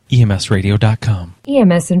EMSradio.com.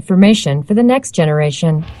 EMS information for the next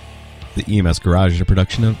generation. The EMS Garage is a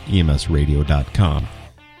production of EMSradio.com.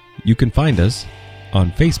 You can find us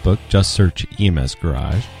on Facebook, just search EMS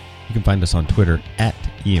Garage. You can find us on Twitter at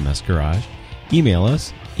EMS Garage. Email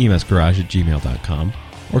us, emsgarage@gmail.com,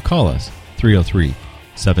 or call us,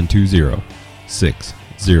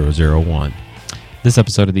 303-720-6001. This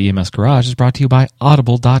episode of the EMS Garage is brought to you by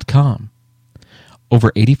Audible.com.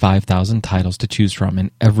 Over 85,000 titles to choose from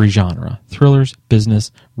in every genre: thrillers, business,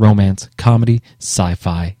 romance, comedy,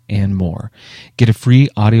 sci-fi, and more. Get a free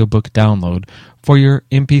audiobook download for your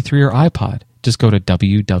MP3 or iPod. Just go to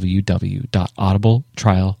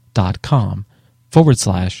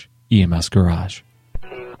www.audibletrial.com/EMS Garage.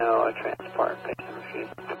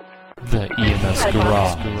 The EMS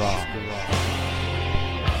Garage.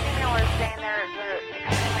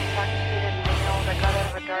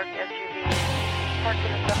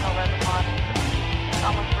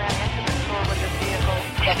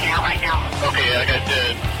 Checking out right now. Okay, I got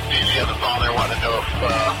DG on the phone there wanting to know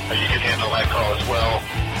if you can handle that call as well.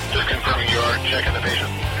 Just confirming you are checking the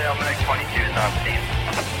patient. Salmonic 22 is on scene.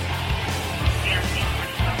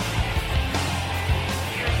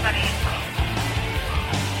 Here's Buddy.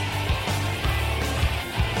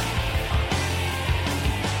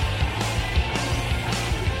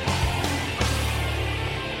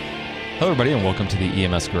 Hello, everybody, and welcome to the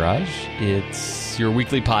EMS Garage. It's your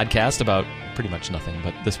weekly podcast about pretty much nothing,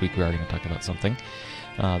 but this week we are going to talk about something.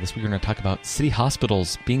 This week we're going to talk about city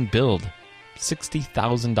hospitals being billed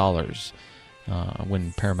 $60,000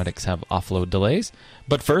 when paramedics have offload delays.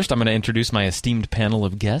 But first, I'm going to introduce my esteemed panel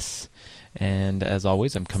of guests. And as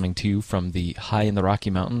always, I'm coming to you from the high in the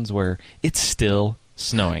Rocky Mountains where it's still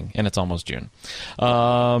snowing, and it's almost June.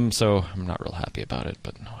 So I'm not real happy about it,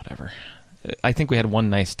 but whatever. I think we had one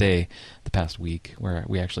nice day the past week where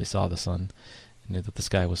we actually saw the sun and knew that the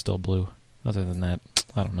sky was still blue. Other than that,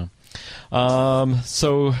 I don't know.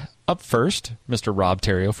 So up first, Mr. Rob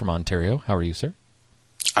Terrio from Ontario. How are you, sir?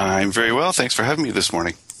 I'm very well. Thanks for having me this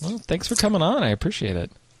morning. Well, thanks for coming on. I appreciate it.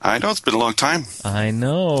 I know it's been a long time. I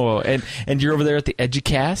know. And you're over there at the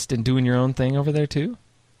Educast and doing your own thing over there too?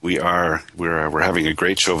 We are. We're having a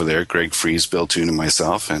great show over there. Greg Fries, Bill Toon, and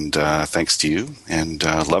myself. And thanks to you. And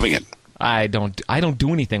loving it. I don't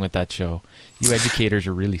do anything with that show. You educators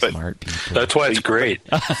are really smart people. That's why it's great.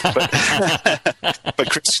 But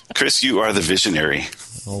Chris, you are the visionary.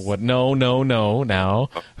 Oh, what? No. Now,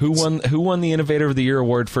 who won the Innovator of the Year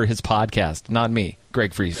award for his podcast? Not me.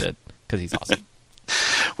 Greg Fries did, because he's awesome.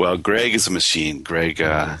 Well, Greg is a machine. Greg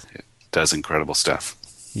does incredible stuff.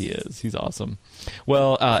 He is. He's awesome.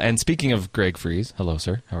 Well, and speaking of Greg Fries, hello,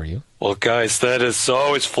 sir. How are you? Well, guys, that is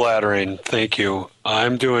always flattering. Thank you.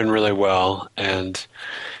 I'm doing really well and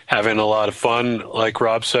having a lot of fun, like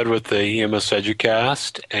Rob said, with the EMS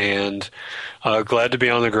Educast, and glad to be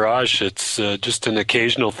on the garage. It's just an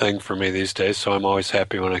occasional thing for me these days, so I'm always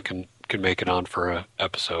happy when I can make it on for an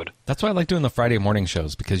episode. That's why I like doing the Friday morning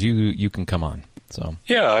shows, because you can come on. So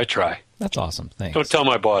yeah, I try. That's awesome. Thanks. Don't tell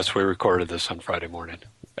my boss we recorded this on Friday morning.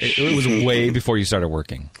 It was way before you started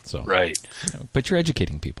working. So right. But you're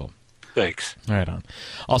educating people. Thanks. Right on.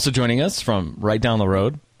 Also joining us from right down the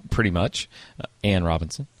road, pretty much, Ann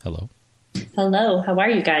Robinson. Hello. Hello. How are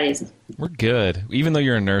you guys? We're good. Even though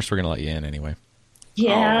you're a nurse, we're going to let you in anyway.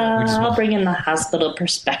 Yeah, I'll bring in the hospital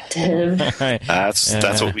perspective. Right.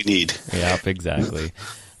 That's what we need. Yep, exactly.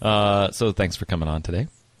 So thanks for coming on today.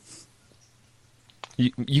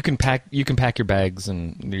 You can pack your bags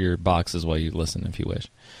and your boxes while you listen if you wish.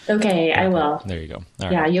 Okay, I will. There you go.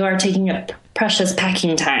 All yeah, right. you are taking up precious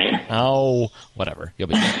packing time. Oh, whatever. You'll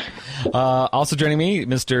be fine. Also joining me,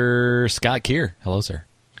 Mr. Scott Keir. Hello, sir.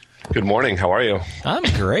 Good morning. How are you? I'm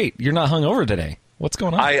great. You're not hungover today. What's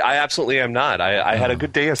going on? I absolutely am not. I had a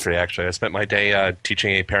good day yesterday, actually. I spent my day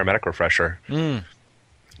teaching a paramedic refresher. And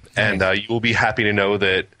you will be happy to know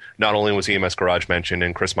that not only was EMS Garage mentioned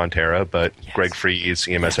in Chris Montera, but Greg Fries,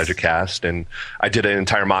 EMS Educast, and I did an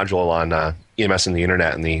entire module on EMS and the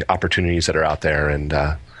internet and the opportunities that are out there, and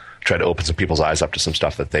tried to open some people's eyes up to some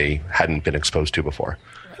stuff that they hadn't been exposed to before.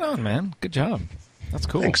 Right on, man. Good job. That's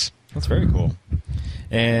cool. Thanks. That's very cool.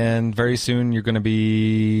 And very soon you're going to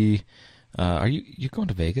be... are you going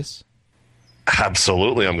to Vegas?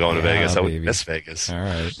 Absolutely, I'm going to Vegas. Baby. I would miss Vegas. All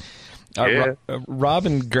right. Yeah. Rob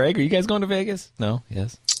and Greg, are you guys going to Vegas? No?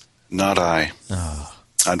 Yes? Not I. Oh.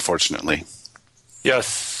 Unfortunately.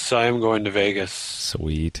 Yes, I am going to Vegas.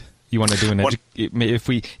 Sweet. You want to do an if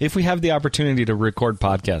we have the opportunity to record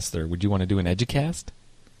podcasts there, would you want to do an Educast?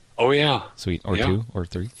 Oh yeah. Sweet. Or 2 or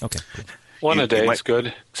 3? Okay. Cool. One a day is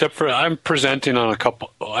good. Except for I'm presenting on a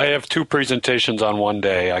couple. I have 2 presentations on one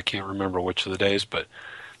day. I can't remember which of the days, but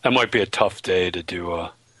that might be a tough day to do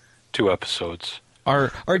 2 episodes.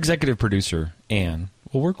 Our executive producer, Anne,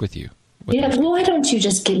 will work with you. Yeah, well, why don't you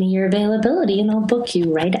just give me your availability and I'll book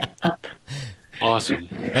you right up. Awesome.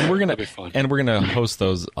 And we're That'd be fun. gonna host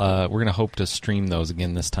those. We're gonna hope to stream those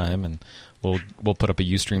again this time, and we'll put up a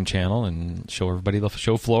Ustream channel and show everybody the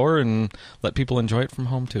show floor and let people enjoy it from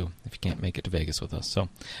home too. If you can't make it to Vegas with us, so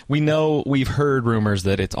we've heard rumors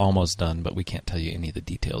that it's almost done, but we can't tell you any of the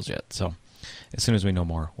details yet. So as soon as we know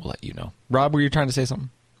more, we'll let you know. Rob, were you trying to say something?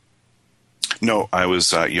 No, I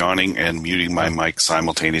was yawning and muting my mic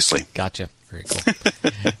simultaneously. Gotcha. Very cool.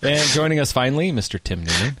 And joining us finally, Mr. Tim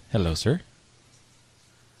Newman. Hello, sir.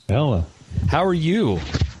 Hello. How are you?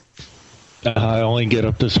 I only get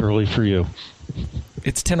up this early for you.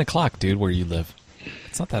 It's 10 o'clock, dude, where you live.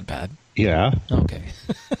 It's not that bad. Yeah. Okay.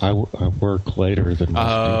 I work later than most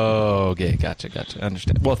Oh, okay. Gotcha.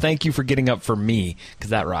 Understand. Well, thank you for getting up for me, because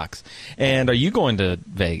that rocks. And are you going to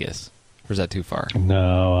Vegas? Or is that too far?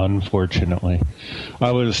 No, unfortunately.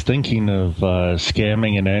 I was thinking of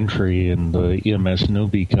scamming an entry in the EMS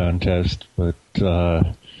newbie contest, but,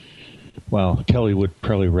 well, Kelly would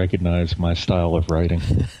probably recognize my style of writing.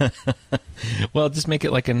 Well, just make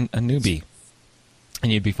it like a newbie,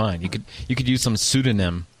 and you'd be fine. You could use some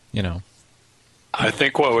pseudonym, you know. I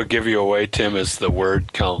think what would give you away, Tim, is the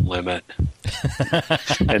word count limit.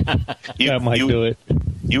 That might do it.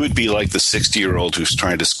 You would be like the 60-year-old who's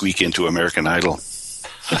trying to squeak into American Idol.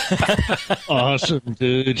 Awesome,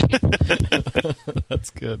 dude. That's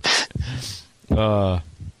good.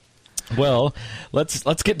 Well,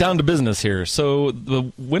 let's get down to business here. So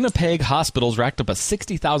the Winnipeg hospitals racked up a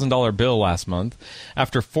 $60,000 bill last month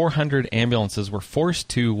after 400 ambulances were forced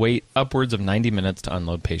to wait upwards of 90 minutes to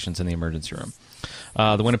unload patients in the emergency room.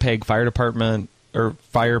 The Winnipeg Fire Department, or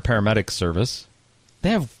Fire Paramedic Service, they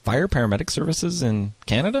have fire paramedic services in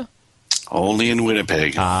Canada? Only in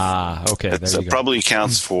Winnipeg. Ah, okay. That probably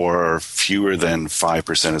accounts for fewer than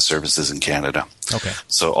 5% of services in Canada. Okay.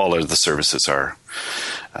 So all of the services are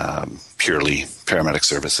purely paramedic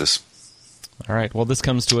services. All right. Well, this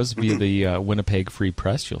comes to us via the Winnipeg Free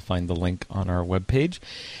Press. You'll find the link on our webpage.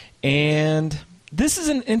 And this is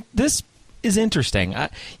interesting.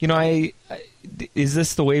 Is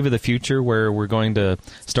this the wave of the future where we're going to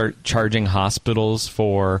start charging hospitals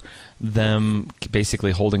for them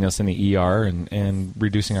basically holding us in the ER and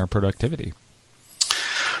reducing our productivity?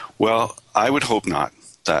 Well, I would hope not.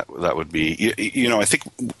 That would be, I think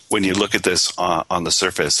when you look at this on the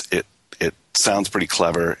surface, it sounds pretty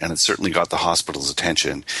clever, and it certainly got the hospital's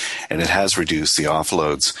attention, and it has reduced the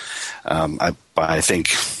offloads. I think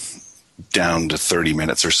down to 30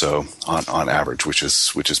 minutes or so on average, which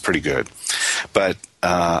is pretty good. But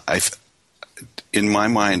in my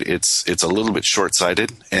mind, it's a little bit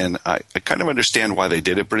short-sighted, and I kind of understand why they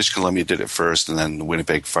did it. British Columbia did it first, and then the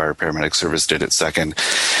Winnipeg Fire Paramedic Service did it second.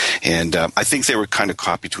 And I think they were kind of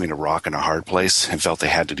caught between a rock and a hard place and felt they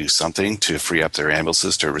had to do something to free up their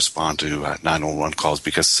ambulances to respond to 911 calls,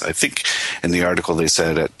 because I think in the article they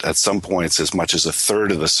said at some points as much as a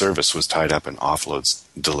third of the service was tied up in offloads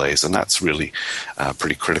delays, and that's really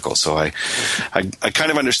pretty critical. So I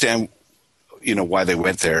kind of understand why they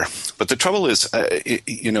went there, but the trouble is,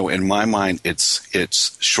 in my mind,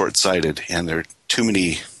 it's short-sighted, and there are too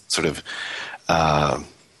many sort of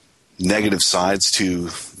negative sides to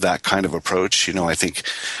that kind of approach. I think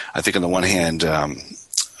on the one hand,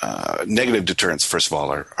 negative deterrents, first of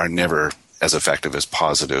all, are never as effective as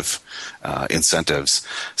positive incentives.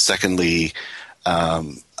 Secondly, I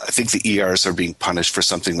think the ERs are being punished for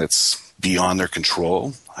something that's beyond their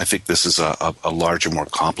control. I think this is a larger, more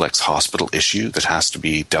complex hospital issue that has to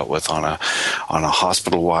be dealt with on a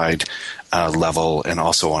hospital-wide level and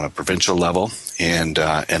also on a provincial level. And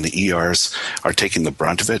the ERs are taking the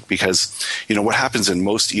brunt of it because, what happens in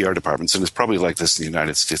most ER departments, and it's probably like this in the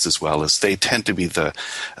United States as well, is they tend to be the,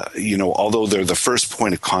 although they're the first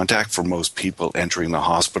point of contact for most people entering the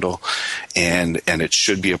hospital, and it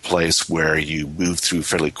should be a place where you move through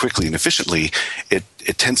fairly quickly and efficiently, it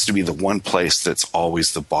tends to be the one place that's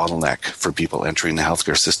always the bottleneck for people entering the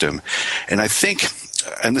healthcare system. And I think,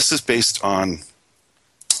 and this is based on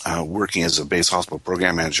working as a base hospital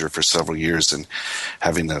program manager for several years and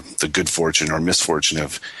having the good fortune or misfortune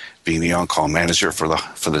of being the on-call manager for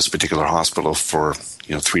this particular hospital for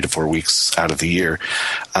 3 to 4 weeks out of the year.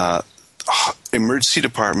 Emergency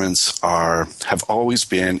departments have always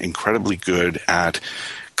been incredibly good at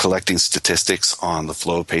collecting statistics on the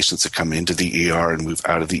flow of patients that come into the ER and move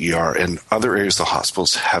out of the ER, and other areas of the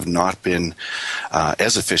hospitals have not been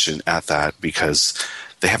as efficient at that because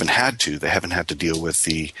they haven't had to. They haven't had to deal with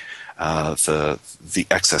the the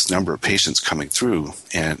excess number of patients coming through,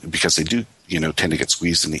 and because they do tend to get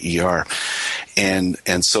squeezed in the ER, and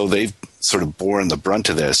so they've sort of borne the brunt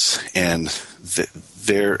of this, and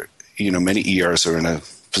they're many ERs are in a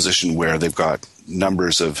position where they've got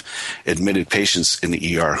numbers of admitted patients in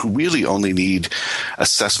the ER who really only need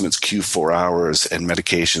assessments Q4 hours and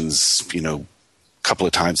medications, a couple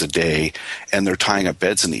of times a day, and they're tying up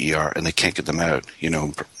beds in the ER and they can't get them out,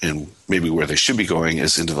 and maybe where they should be going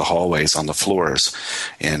is into the hallways on the floors.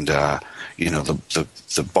 And,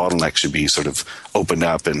 the bottleneck should be sort of opened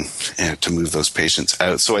up and to move those patients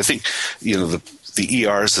out. So I think, the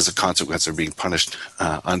ERs as a consequence are being punished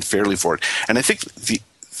unfairly for it. And I think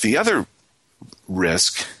the other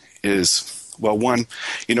risk is, well, one,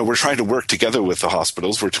 we're trying to work together with the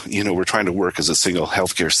hospitals. We're trying to work as a single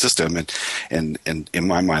healthcare system, and in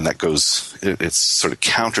my mind, it's sort of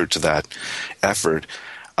counter to that effort.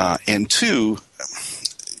 And two,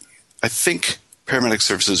 I think paramedic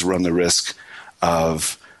services run the risk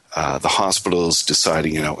of the hospitals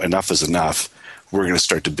deciding, enough is enough. We're going to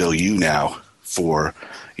start to bill you now for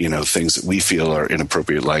things that we feel are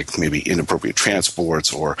inappropriate, like maybe inappropriate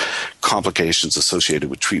transports or complications associated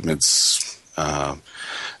with treatments done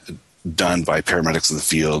by paramedics in the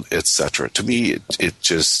field, etc. To me, it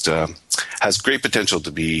just has great potential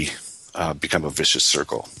to become a vicious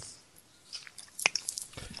circle.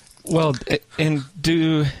 Well, and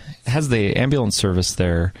has the ambulance service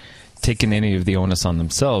there taken any of the onus on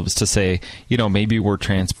themselves to say, maybe we're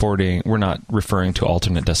not referring to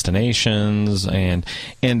alternate destinations, and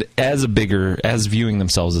as viewing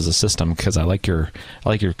themselves as a system, because I like your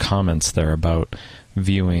comments there about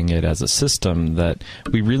viewing it as a system, that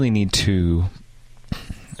we really need to,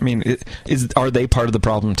 are they part of the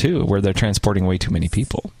problem too, where they're transporting way too many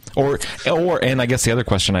people? Or, and I guess the other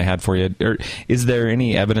question I had for you, is there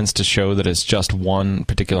any evidence to show that it's just one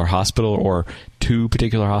particular hospital or two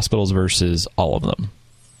particular hospitals versus all of them?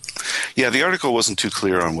 Yeah, the article wasn't too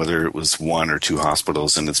clear on whether it was one or two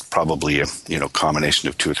hospitals, and it's probably a combination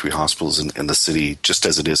of two or three hospitals in the city, just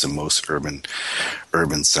as it is in most urban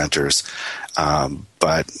centers.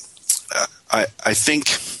 But I think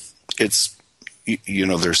it's,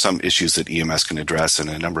 there's some issues that EMS can address in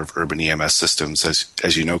a number of urban EMS systems,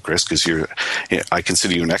 as you know, Chris, because I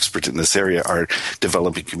consider you an expert in this area, are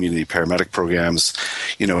developing community paramedic programs,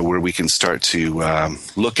 where we can start to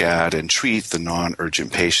look at and treat the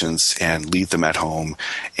non-urgent patients and leave them at home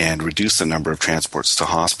and reduce the number of transports to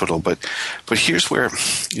hospital. But here's where,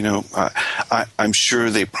 I'm sure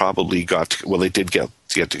they probably they did get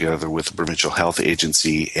together with the provincial health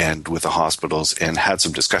agency and with the hospitals and had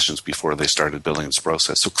some discussions before they started building this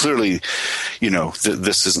process. So clearly,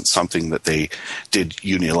 this isn't something that they did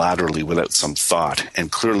unilaterally without some thought.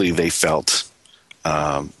 And clearly they felt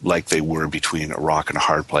like they were between a rock and a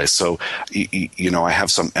hard place. So, I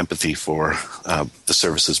have some empathy for the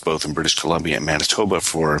services both in British Columbia and Manitoba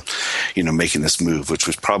for, making this move, which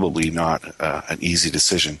was probably not an easy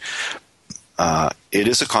decision. It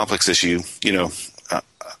is a complex issue,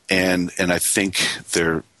 and I think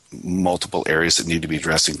there are multiple areas that need to be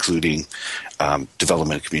addressed, including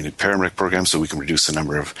development of community paramedic programs so we can reduce the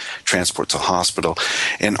number of transports to hospital,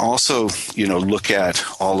 and also, look at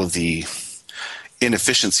all of the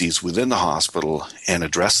inefficiencies within the hospital and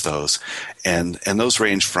address those. And those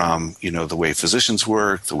range from, the way physicians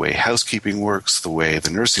work, the way housekeeping works, the way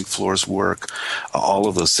the nursing floors work, all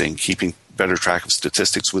of those things, keeping better track of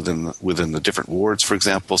statistics within the different wards, for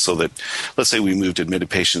example, so that, let's say we moved admitted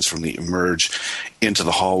patients from the emerge into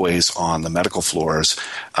the hallways on the medical floors,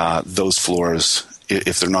 those floors,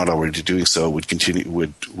 if they're not already doing so,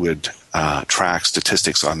 would track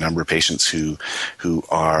statistics on number of patients who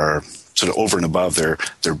are sort of over and above their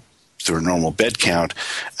normal bed count,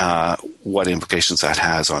 what implications that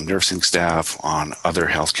has on nursing staff, on other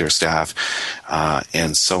healthcare staff,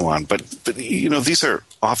 and so on. But these are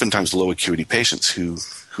oftentimes low acuity patients who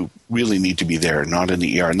really need to be there, not in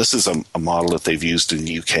the ER. And this is a model that they've used in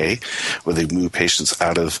the UK, where they've moved patients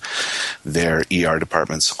out of their ER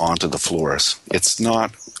departments onto the floors. It's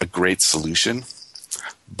not a great solution,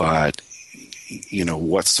 but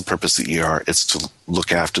what's the purpose of the ER? It's to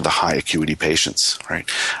look after the high acuity patients, right?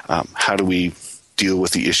 How do we deal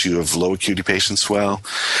with the issue of low acuity patients? Well,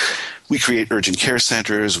 we create urgent care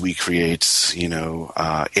centers. We create,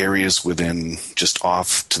 areas within just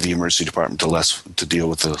off to the emergency department to deal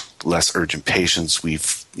with the less urgent patients.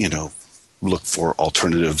 We've, looked for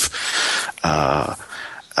alternative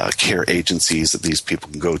care agencies that these people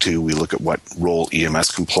can go to. We look at what role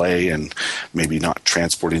EMS can play, and maybe not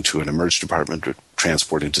transporting to an emergency department, but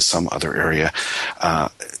transporting to some other area. I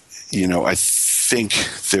think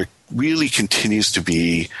there really continues to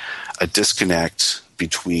be a disconnect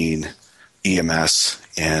between EMS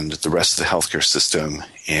and the rest of the healthcare system,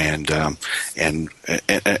 and I'm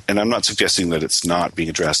not suggesting that it's not being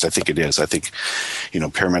addressed. I think it is. I think,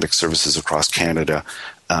 paramedic services across Canada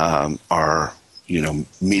are,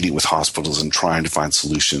 meeting with hospitals and trying to find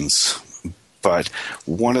solutions. But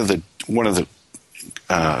one of the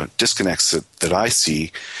disconnects that I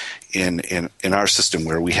see in our system,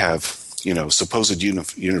 where we have supposed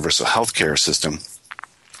universal healthcare system,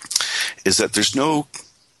 is that there's no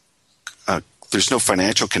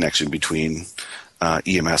financial connection between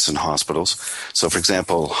EMS and hospitals. So, for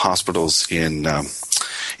example, hospitals in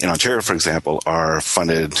Ontario, for example, are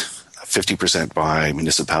funded 50% by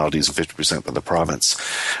municipalities and 50% by the province.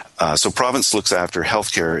 So province looks after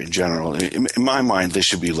healthcare in general. In my mind, they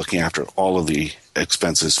should be looking after all of the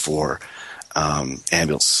expenses for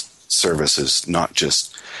ambulance services, not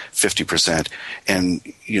just 50%. And,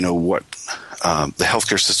 what the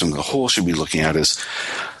healthcare system as a whole should be looking at is,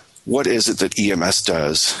 what is it that EMS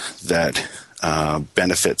does that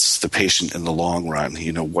benefits the patient in the long run?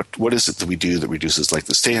 What is it that we do that reduces length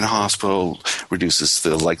of stay in hospital, reduces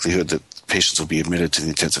the likelihood that patients will be admitted to the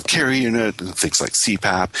intensive care unit, and things like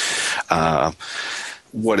CPAP?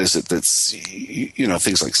 What is it that's,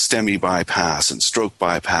 things like STEMI bypass and stroke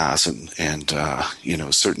bypass and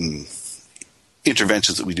certain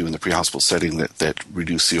interventions that we do in the pre-hospital setting that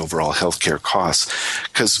reduce the overall healthcare costs,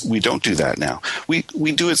 because we don't do that now. We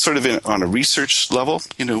do it sort of on a research level.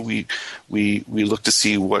 We look to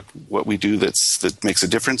see what we do that makes a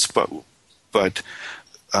difference, but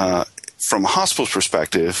from a hospital's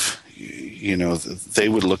perspective, they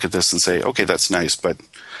would look at this and say, okay, that's nice, but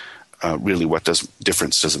really, what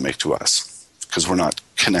difference does it make to us? Because we're not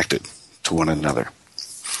connected to one another.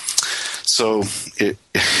 So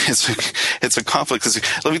it's a conflict.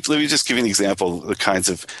 Let me just give you an example of the kinds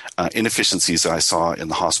of inefficiencies that I saw in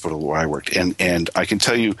the hospital where I worked, and I can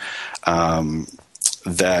tell you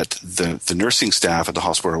that the nursing staff at the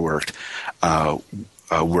hospital where I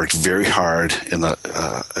worked very hard in the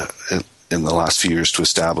last few years to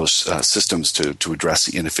establish systems to address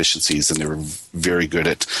the inefficiencies, and they were very good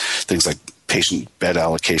at things like patient bed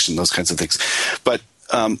allocation, those kinds of things. But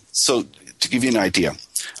so to give you an idea,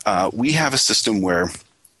 we have a system where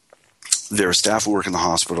there are staff who work in the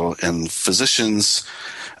hospital, and physicians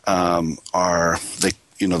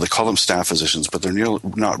they call them staff physicians, but they're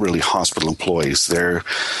not really hospital employees. They're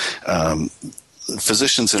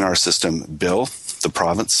physicians in our system bill the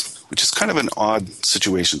province, which is kind of an odd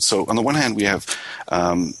situation. So on the one hand, we have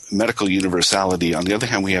medical universality. On the other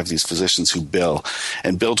hand, we have these physicians who bill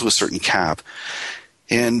to a certain cap.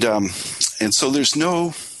 And so there's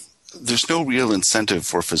no real incentive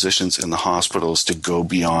for physicians in the hospitals to go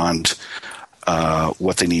beyond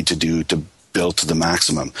what they need to do to bill to the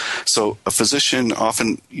maximum. So a physician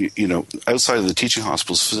often, outside of the teaching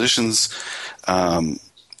hospitals, physicians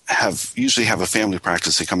usually have a family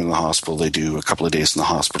practice. They come into the hospital. They do a couple of days in the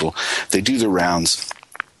hospital. They do their rounds.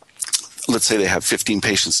 Let's say they have 15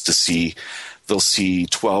 patients to see. They'll see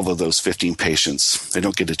 12 of those 15 patients. They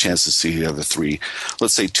don't get a chance to see the other 3.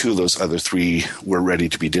 Let's say 2 of those other 3 were ready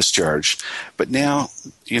to be discharged. But now,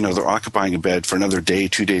 they're occupying a bed for another day,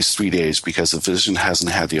 2 days, 3 days, because the physician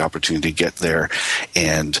hasn't had the opportunity to get there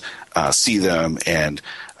and see them and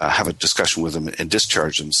have a discussion with them and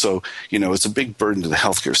discharge them. So, it's a big burden to the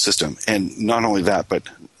healthcare system. And not only that, but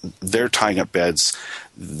they're tying up beds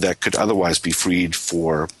that could otherwise be freed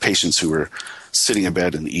for patients who are sitting in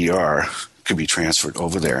bed in the ER, could be transferred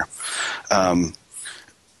over there.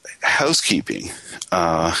 Housekeeping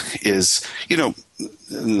is,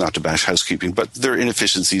 not to bash housekeeping, but there are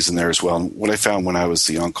inefficiencies in there as well. And what I found when I was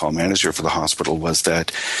the on-call manager for the hospital was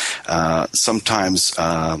that sometimes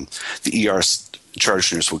the ER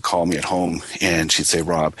charge nurse would call me at home and she'd say,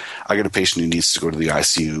 "Rob, I got a patient who needs to go to the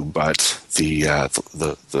ICU, but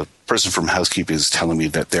the person from housekeeping is telling me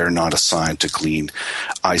that they're not assigned to clean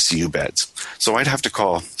ICU beds." So I'd have to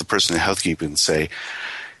call the person in housekeeping and say,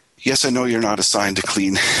 "Yes, I know you're not assigned to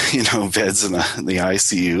clean, beds in the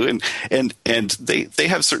ICU," and they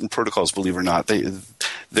have certain protocols. Believe it or not,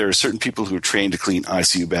 there are certain people who are trained to clean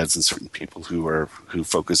ICU beds and certain people who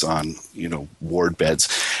focus on ward beds.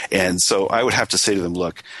 And so I would have to say to them,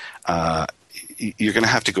 "Look, you're going to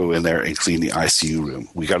have to go in there and clean the ICU room.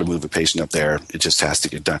 We got to move a patient up there. It just has to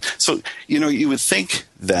get done." So you would think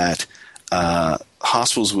that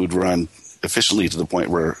hospitals would run efficiently to the point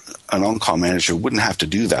where an on-call manager wouldn't have to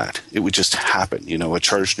do that. It would just happen. A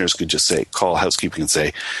charge nurse could just call housekeeping and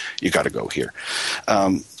say, "You got to go here."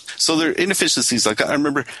 So there are inefficiencies like that. I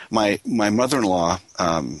remember my mother-in-law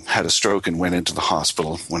had a stroke and went into the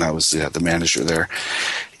hospital when I was the manager there.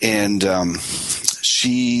 And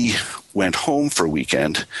she went home for a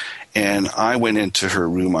weekend, and I went into her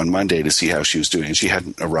room on Monday to see how she was doing. She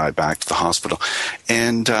hadn't arrived back to the hospital.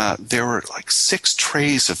 And there were like 6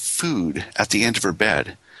 trays of food at the end of her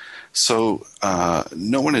bed. So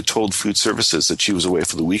no one had told food services that she was away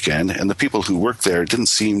for the weekend, and the people who worked there didn't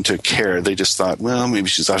seem to care. They just thought, well, maybe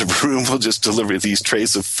she's out of her room. We'll just deliver these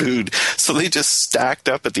trays of food. So they just stacked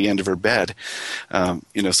up at the end of her bed.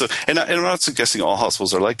 So, and I'm not suggesting all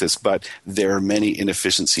hospitals are like this, but there are many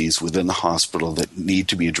inefficiencies within the hospital that need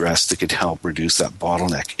to be addressed that could help reduce that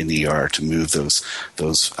bottleneck in the ER to move those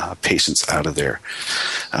patients out of there.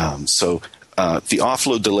 So the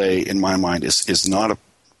offload delay, in my mind, is not a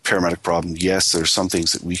paramedic problem. Yes, there's some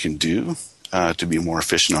things that we can do to be more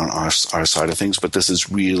efficient on our side of things, but this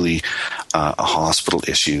is really a hospital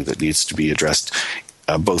issue that needs to be addressed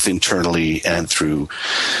both internally and through,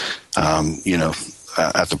 at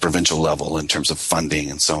the provincial level in terms of funding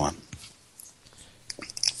and so on.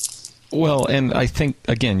 Well, and I think,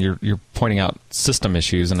 again, you're pointing out system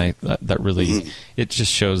issues, and that really, it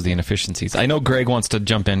just shows the inefficiencies. I know Greg wants to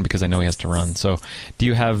jump in because I know he has to run. So do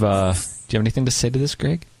you have anything to say to this,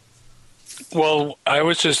 Greg? Well,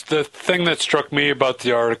 the thing that struck me about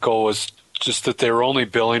the article was just that they were only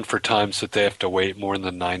billing for times that they have to wait more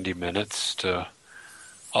than 90 minutes to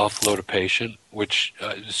offload a patient, which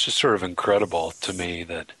is just sort of incredible to me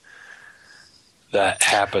that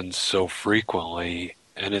happens so frequently.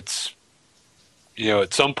 And it's,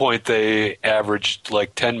 at some point they averaged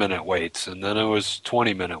like 10-minute waits, and then it was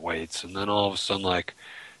 20-minute waits, and then all of a sudden like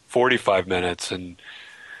 45 minutes. And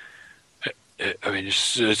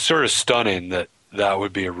it's sort of stunning that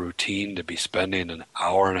would be a routine to be spending an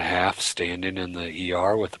hour and a half standing in the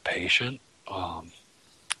ER with a patient.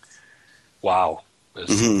 Wow.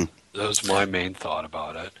 That was my main thought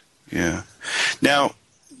about it. Yeah. Now,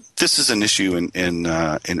 this is an issue in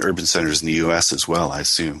urban centers in the U.S. as well, I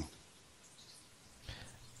assume.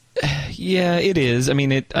 Yeah, it is. I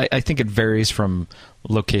mean, I think it varies from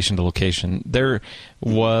location to location. I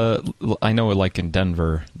know, like in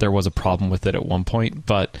Denver, there was a problem with it at one point,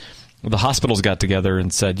 but the hospitals got together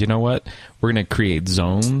and said, you know what, we're going to create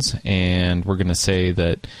zones, and we're going to say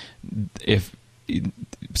that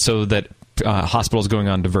hospitals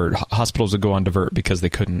would go on divert because they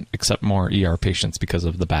couldn't accept more ER patients because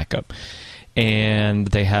of the backup. And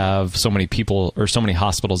they have so many people or so many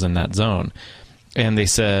hospitals in that zone. And they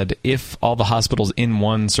said, if all the hospitals in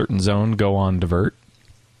one certain zone go on divert,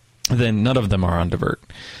 then none of them are on divert.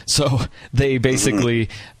 So they basically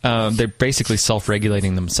they're basically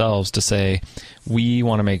self-regulating themselves to say, we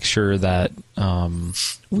want to make sure that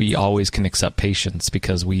we always can accept patients,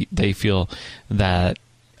 because they feel that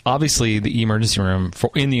obviously the emergency room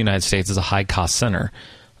in the United States is a high-cost center.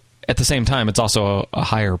 At the same time, it's also a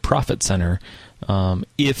higher profit center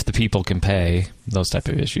if the people can pay, those type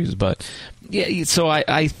of issues. But yeah, so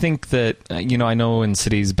I think that, I know in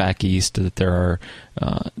cities back east that there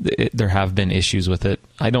have been issues with it.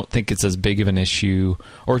 I don't think it's as big of an issue,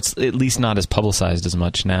 or it's at least not as publicized as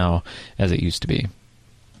much now as it used to be.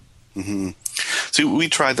 Mm-hmm. So we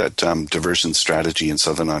tried that diversion strategy in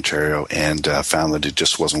Southern Ontario and found that it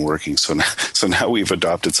just wasn't working. So now we've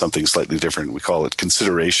adopted something slightly different. We call it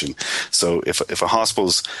consideration. So if a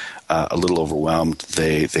hospital's a little overwhelmed,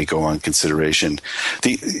 they go on consideration.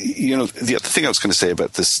 The other thing I was going to say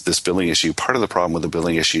about this billing issue, part of the problem with the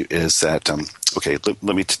billing issue is that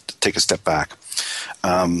let me take a step back.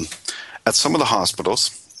 At some of the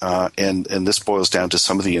hospitals, and this boils down to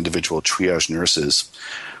some of the individual triage nurses,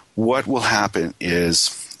 what will happen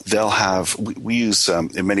is they'll have, we use,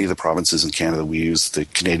 in many of the provinces in Canada, we use the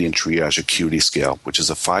Canadian Triage Acuity Scale, which is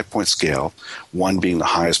a 5-point scale, 1 being the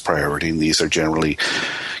highest priority. And these are generally,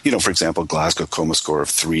 for example, Glasgow Coma Score of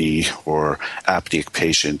 3, or apneic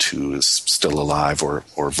patient who is still alive, or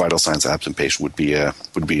vital signs absent patient would be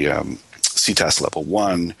CTAS level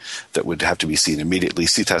 1 that would have to be seen immediately.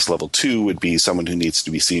 CTAS level 2 would be someone who needs to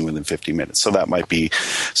be seen within 50 minutes. So that might be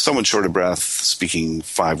someone short of breath, speaking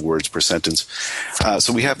 5 words per sentence.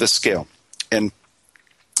 So we have this scale. And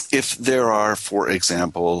if there are, for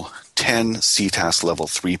example, 10 CTAS level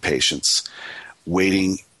 3 patients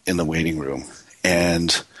waiting in the waiting room,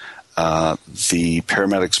 and the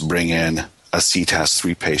paramedics bring in a CTAS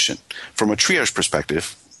 3 patient, from a triage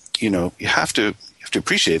perspective, you have to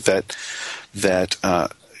appreciate that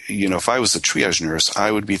if I was a triage nurse,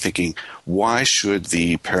 I would be thinking, why should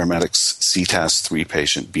the paramedics' CTAS 3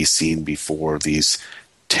 patient be seen before these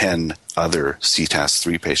 10 other CTAS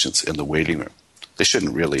 3 patients in the waiting room? They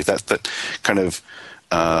shouldn't really. That kind of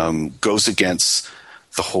goes against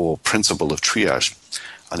the whole principle of triage.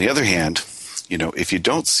 On the other hand, if you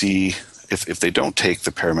don't see, if they don't take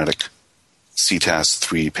the paramedic CTAS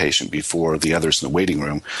 3 patient before the others in the waiting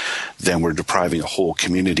room, then we're depriving a whole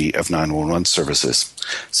community of 911 services.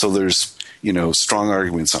 So there's, strong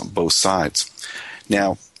arguments on both sides.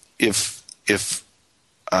 Now, if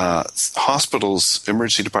hospitals,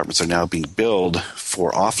 emergency departments are now being billed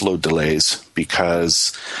for offload delays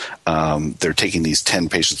because they're taking these 10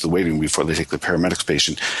 patients to the waiting room before they take the paramedics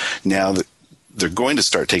patient. Now they're going to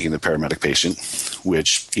start taking the paramedic patient,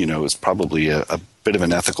 which, is probably a bit of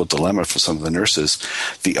an ethical dilemma for some of the nurses.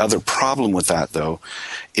 The other problem with that, though,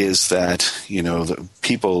 is that, the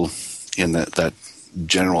people in that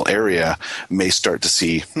general area may start to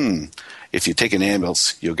see, if you take an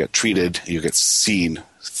ambulance, you'll get treated, you'll get seen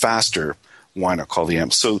faster. Why not call the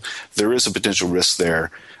ambulance? So there is a potential risk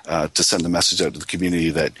there to send the message out to the community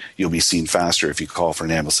that you'll be seen faster if you call for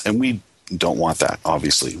an ambulance. And we don't want that,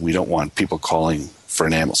 obviously. We don't want people calling for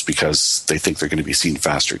an ambulance because they think they're going to be seen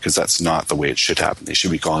faster, because that's not the way it should happen. They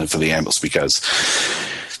should be calling for the ambulance because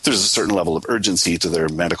there's a certain level of urgency to their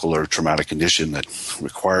medical or traumatic condition that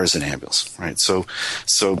requires an ambulance, right? So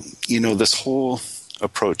this whole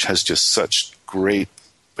approach has just such great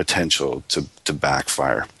potential to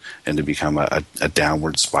backfire and to become a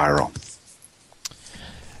downward spiral.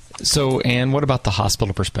 So, Anne, what about the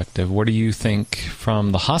hospital perspective? What do you think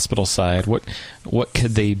from the hospital side? What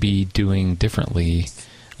could they be doing differently?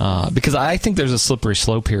 Because I think there's a slippery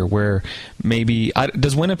slope here where maybe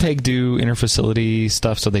does Winnipeg do interfacility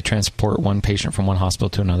stuff so they transport one patient from one hospital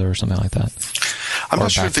to another or something like that? I'm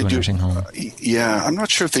not sure if they do. Yeah, I'm not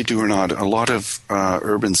sure if they do or not. A lot of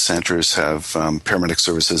urban centers have paramedic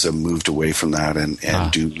services have moved away from that and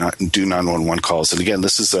do 911 calls. And again,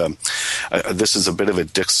 this is a bit of a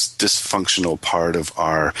dysfunctional part of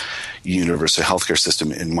our universal healthcare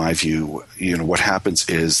system, in my view. What happens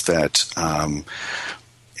is that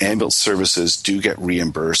ambulance services do get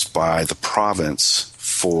reimbursed by the province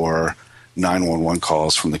for 911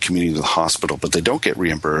 calls from the community to the hospital, but they don't get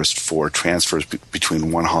reimbursed for transfers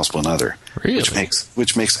between one hospital and another, really?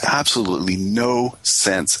 which makes absolutely no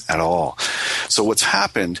sense at all. So what's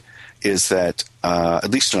happened is that, at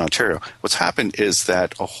least in Ontario, what's happened is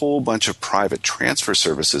that a whole bunch of private transfer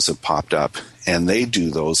services have popped up, and they do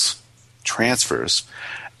those transfers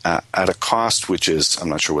at a cost which is, I'm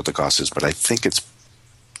not sure what the cost is, but I think it's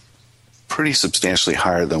pretty substantially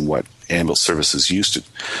higher than what ambulance services used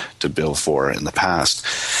to bill for in the past.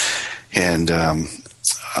 And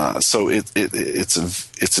so it's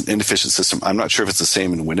an inefficient system. I'm not sure if it's the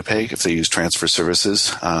same in Winnipeg if they use transfer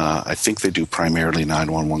services. I think they do primarily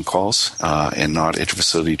 911 calls and not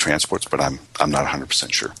interfacility transports, but I'm not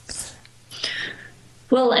 100% sure.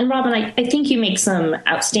 Well, and Robin, I think you make some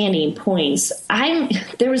outstanding points.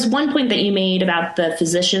 There was one point that you made about the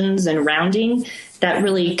physicians and rounding that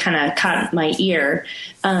really kind of caught my ear.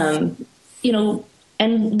 And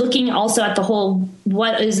looking also at the whole,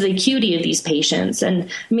 what is the acuity of these patients? And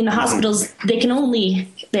I mean, the hospitals, they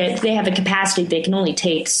have a capacity, they can only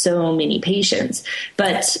take so many patients.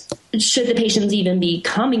 But should the patients even be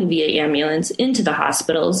coming via ambulance into the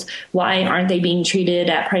hospitals, why aren't they being treated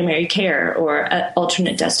at primary care or at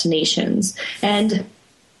alternate destinations? And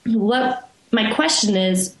what my question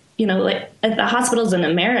is, at the hospitals in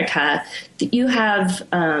America, you have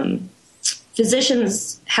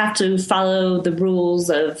physicians have to follow the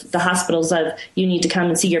rules of the hospitals of you need to come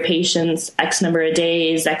and see your patients X number of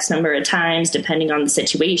days, X number of times, depending on the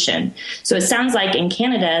situation. So it sounds like in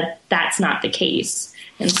Canada, that's not the case.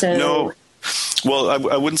 And so, no, well,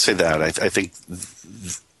 I wouldn't say that. I think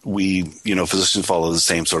we, physicians follow the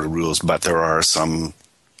same sort of rules, but there are some,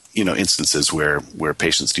 instances where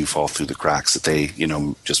patients do fall through the cracks that they,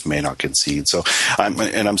 just may not concede. So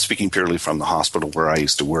I'm speaking purely from the hospital where I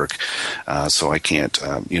used to work. So I can't,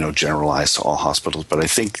 generalize to all hospitals, but I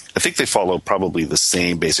think they follow probably the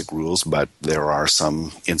same basic rules, but there are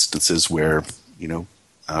some instances where,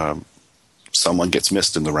 someone gets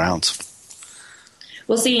missed in the rounds.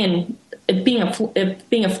 Well, see, and being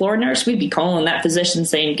a floor nurse, we'd be calling that physician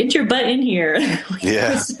saying, "Get your butt in here."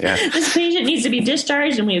 This patient needs to be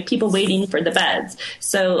discharged, and we have people waiting for the beds.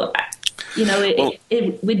 So,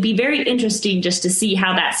 it would be very interesting just to see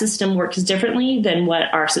how that system works differently than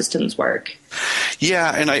what our systems work.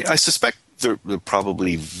 Yeah, and I suspect they're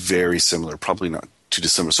probably very similar, probably not too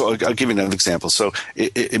dissimilar. So I'll give you another example. So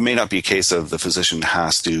it may not be a case of the physician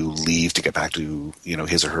has to leave to get back to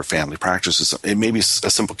his or her family practice. It may be a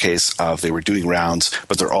simple case of they were doing rounds,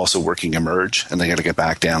 but they're also working emerge, and they got to get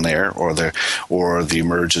back down there, or the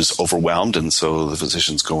emerge is overwhelmed, and so the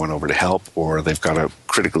physician's going over to help, or they've got a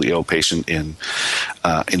critically ill patient in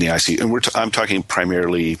the ICU. And I'm talking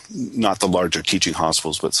primarily not the larger teaching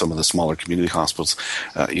hospitals, but some of the smaller community hospitals.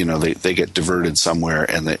 They get diverted somewhere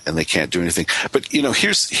and they can't do anything. But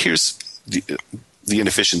here's the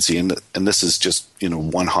inefficiency, and this is just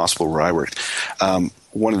one hospital where I work.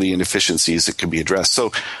 One of the inefficiencies that can be addressed.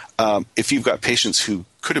 So if you've got patients who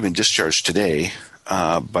could have been discharged today,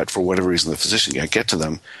 but for whatever reason the physician can't get to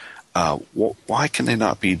them, why can they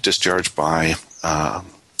not be discharged by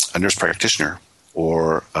a nurse practitioner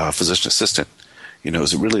or a physician assistant?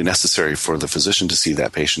 Is it really necessary for the physician to see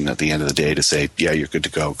that patient at the end of the day to say, yeah, you're good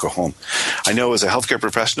to go home? I know as a healthcare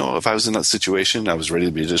professional, if I was in that situation, I was ready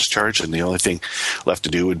to be discharged, and the only thing left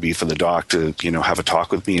to do would be for the doc to, have a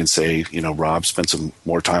talk with me and say, Rob, spend some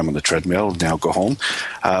more time on the treadmill, now go home.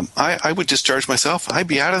 I would discharge myself. I'd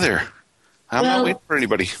be out of there. I'm not waiting for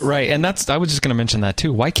anybody. Right, and I was just going to mention that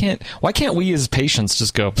too. Why can't we as patients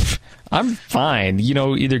just go, I'm fine,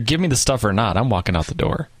 either give me the stuff or not, I'm walking out the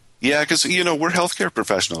door. Yeah, because, we're healthcare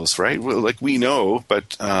professionals, right? We know,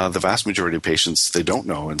 but the vast majority of patients, they don't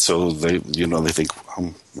know. And so they think,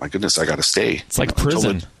 oh, my goodness, I got to stay. It's like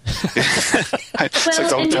prison. It's like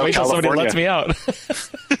Hotel California. Somebody lets me out.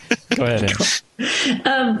 Go ahead,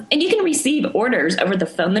 Ann. And you can receive orders over the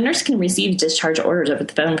phone. The nurse can receive discharge orders over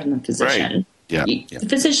the phone from the physician. Right. Yeah. The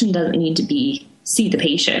physician doesn't need to see the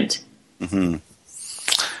patient. Mm-hmm.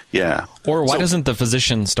 Yeah. Or why doesn't the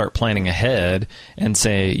physician start planning ahead and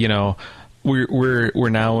say, we're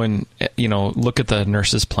now in, look at the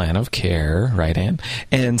nurse's plan of care, right, Ann?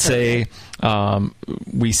 And say,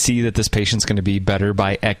 we see that this patient's going to be better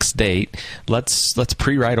by X date. Let's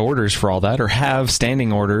pre-write orders for all that, or have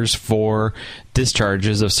standing orders for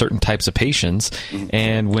discharges of certain types of patients. Mm-hmm.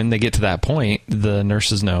 And when they get to that point, the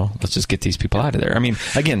nurses know, let's just get these people out of there. I mean,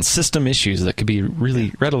 again, system issues that could be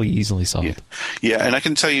really readily, easily solved. Yeah, and I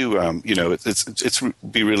can tell you, it's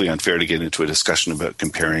be really unfair to get into a discussion about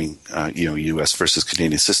comparing, U.S. versus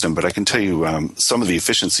Canadian system. But I can tell you some of the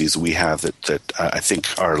efficiencies we have that I think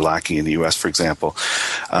are lacking in the U.S. For example,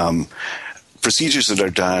 procedures that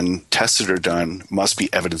are done, tests that are done, must be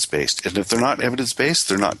evidence-based. And if they're not evidence-based,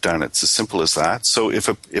 they're not done. It's as simple as that. So if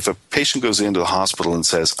a patient goes into the hospital and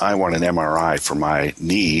says, I want an MRI for my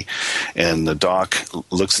knee, and the doc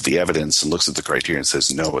looks at the evidence and looks at the criteria and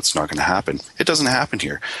says, no, it's not going to happen. It doesn't happen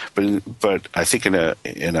here. But I think in a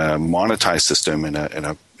monetized system, in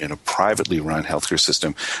a privately run healthcare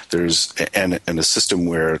system, there's and a system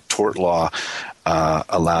where tort law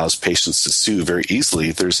allows patients to sue very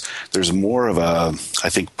easily, there's more of I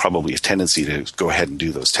think probably a tendency to go ahead and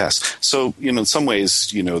do those tests. So, in some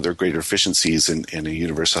ways, there are greater efficiencies in a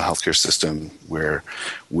universal healthcare system where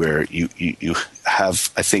you have,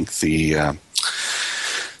 I think, the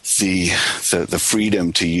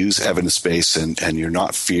freedom to use evidence-based and you're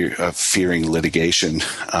not fearing litigation.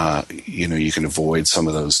 You can avoid some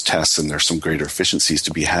of those tests, and there's some greater efficiencies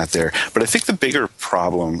to be had there. But I think the bigger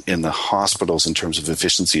problem in the hospitals in terms of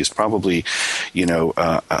efficiency is probably,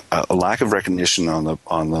 a lack of recognition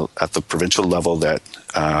at the provincial level that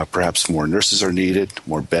perhaps more nurses are needed,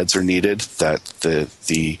 more beds are needed, that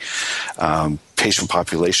the patient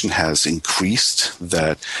population has increased,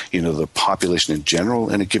 that the population in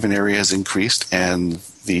general in a given area has increased, and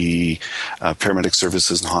the paramedic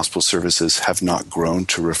services and hospital services have not grown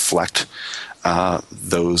to reflect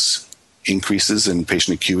those increases in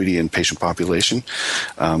patient acuity and patient population.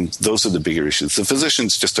 Those are the bigger issues. The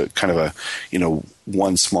physician's just a kind of a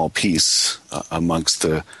one small piece amongst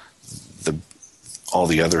all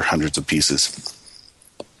the other hundreds of pieces.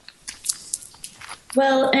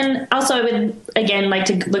 Well, and also I would, again, like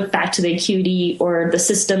to look back to the acuity or the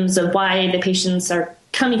systems of why the patients are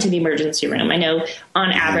coming to the emergency room. I know on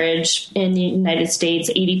average in the United States,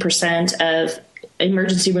 80% of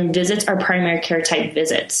emergency room visits are primary care type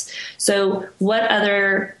visits. So what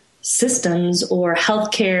other systems or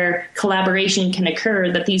healthcare collaboration can occur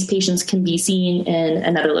that these patients can be seen in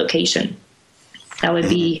another location? That would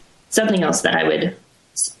be something else that I would,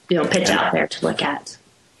 pitch out there to look at.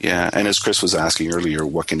 Yeah, and as Chris was asking earlier,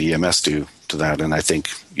 what can EMS do to that? And I think,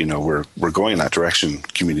 we're going in that direction,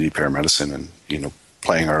 community paramedicine, and,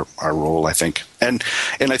 playing our role, I think. And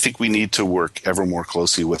I think we need to work ever more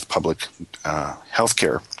closely with public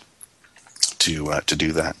healthcare to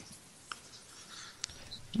do that.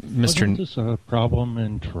 Wasn't this a problem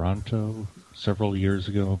in Toronto several years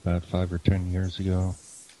ago, about 5 or 10 years ago?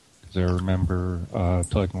 because I remember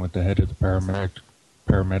talking with the head of the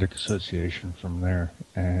paramedic association from there,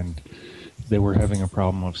 and they were having a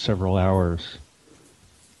problem of several hours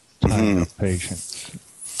tying up patients.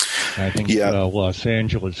 And I think Los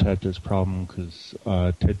Angeles had this problem because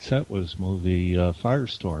Ted Setla's movie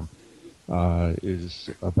Firestorm is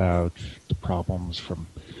about the problems from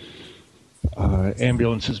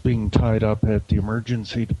ambulances being tied up at the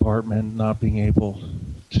emergency department, not being able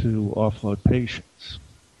to offload patients.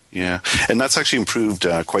 Yeah, and that's actually improved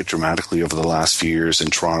quite dramatically over the last few years in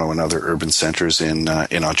Toronto and other urban centres in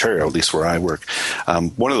Ontario, at least where I work.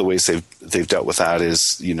 One of the ways they've dealt with that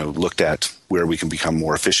is, looked at where we can become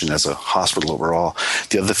more efficient as a hospital overall.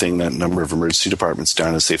 The other thing that a number of emergency departments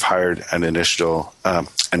done is they've hired an additional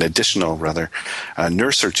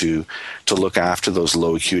nurse or two to look after those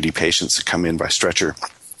low acuity patients that come in by stretcher.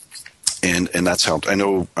 And that's helped. I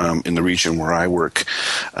know in the region where I work,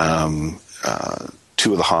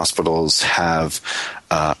 two of the hospitals have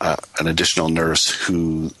an additional nurse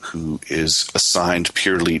who is assigned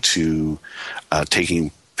purely to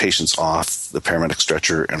taking patients off the paramedic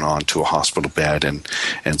stretcher and onto a hospital bed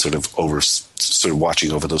and sort of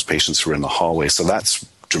watching over those patients who are in the hallway. So that's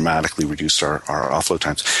dramatically reduced our offload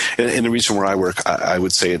times. In the region where I work, I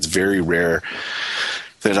would say it's very rare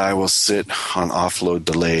that I will sit on offload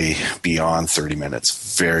delay beyond 30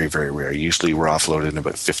 minutes. Very, very rare. Usually we're offloaded in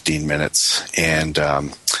about 15 minutes. And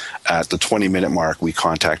at the 20-minute mark, we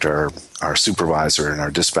contact our supervisor and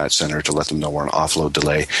our dispatch center to let them know we're on offload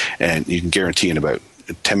delay. And you can guarantee in about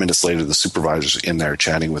 10 minutes later, the supervisor's in there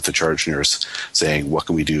chatting with the charge nurse saying, what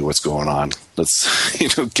can we do? What's going on? Let's,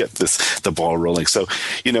 get the ball rolling. So,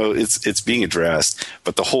 it's being addressed.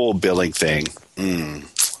 But the whole billing thing,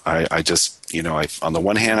 I just, on the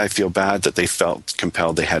one hand, I feel bad that they felt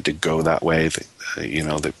compelled they had to go that way.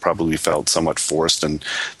 They probably felt somewhat forced and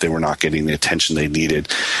they were not getting the attention they needed.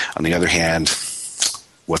 On the other hand,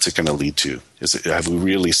 what's it going to lead to? Have we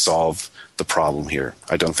really solved the problem here?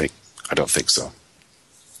 I don't think so.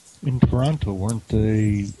 In Toronto, weren't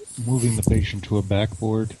they moving the patient to a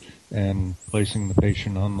backboard and placing the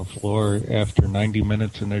patient on the floor after 90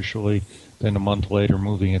 minutes initially, then a month later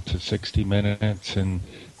moving it to 60 minutes, and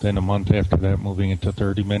then a month after that moving it to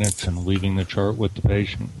 30 minutes and leaving the chart with the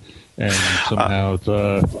patient? And somehow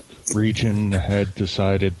the region had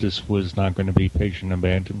decided this was not going to be patient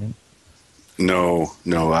abandonment. No,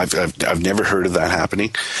 I've never heard of that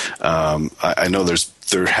happening. I know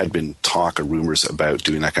there had been talk or rumors about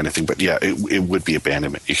doing that kind of thing, but yeah, it would be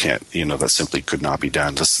abandonment. You can't, that simply could not be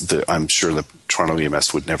done. I'm sure the Toronto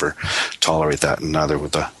EMS would never tolerate that, and neither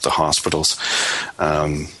would the hospitals.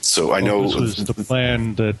 So I know this was the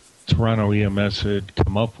plan that Toronto EMS had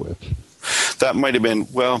come up with. That might have been,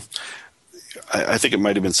 I think it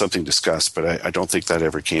might have been something discussed, but I don't think that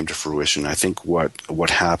ever came to fruition. I think what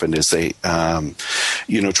happened is they,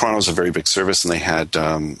 Toronto's a very big service, and they had,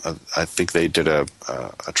 I think they did a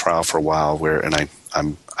trial for a while where, and I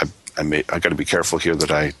got to be careful here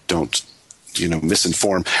that I don't,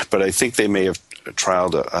 misinform, but I think they may have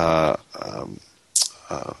trialed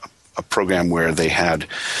a program where they had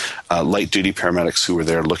light duty paramedics who were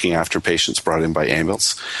there looking after patients brought in by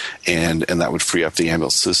ambulance, and that would free up the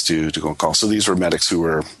ambulances to go and call. So these were medics who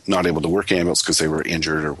were not able to work ambulance because they were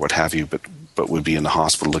injured or what have you, but would be in the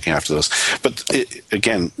hospital looking after those. But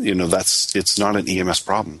it's not an EMS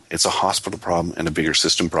problem. It's a hospital problem and a bigger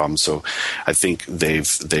system problem. So I think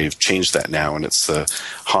they've changed that now, and it's the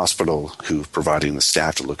hospital who's providing the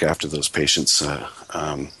staff to look after those patients.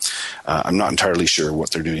 I'm not entirely sure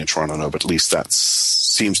what they're doing in Toronto now, but at least that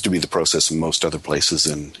seems to be the process in most other places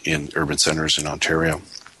in urban centres in Ontario.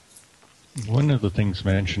 One of the things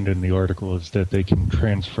mentioned in the article is that they can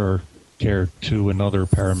transfer care to another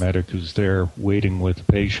paramedic who's there waiting with the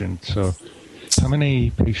patient. So how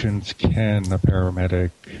many patients can a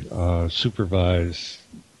paramedic supervise?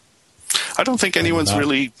 I don't think anyone's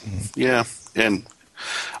really, and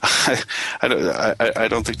I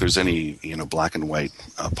don't think there's any black and white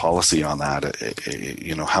policy on that.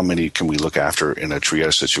 How many can we look after in a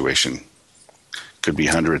triage situation? Could be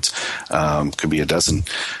hundreds, could be a dozen.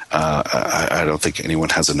 I don't think anyone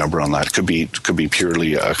has a number on that. It could be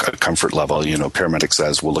purely a comfort level. Paramedic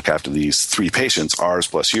says we'll look after these 3 patients, ours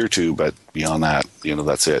plus your 2, but beyond that,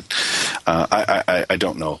 that's it. I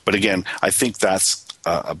don't know, but again, I think that's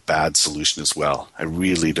a bad solution as well. I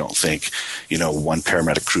really don't think, one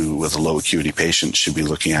paramedic crew with a low acuity patient should be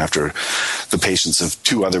looking after the patients of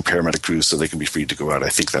 2 other paramedic crews so they can be free to go out. I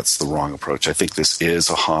think that's the wrong approach. I think this is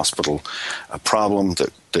a hospital problem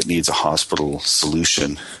that needs a hospital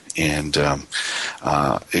solution. And,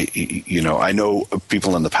 I know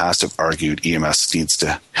people in the past have argued EMS needs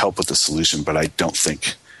to help with the solution, but I don't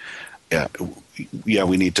think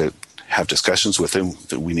we need to have discussions with him,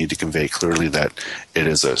 that we need to convey clearly that it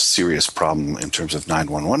is a serious problem in terms of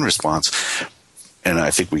 911 response. And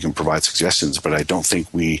I think we can provide suggestions, but I don't think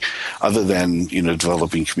other than,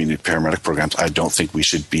 developing community paramedic programs, I don't think we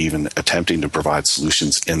should be even attempting to provide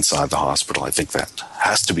solutions inside the hospital. I think that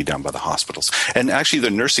has to be done by the hospitals. And actually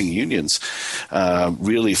the nursing unions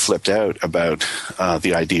really flipped out about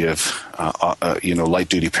the idea of, light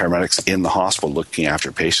duty paramedics in the hospital looking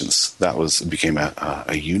after patients. That became a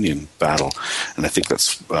union battle. And I think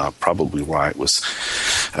that's probably why it was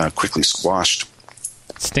quickly squashed.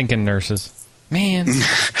 Stinking nurses. Man,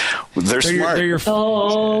 they're smart.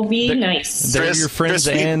 Nice. They're your friends,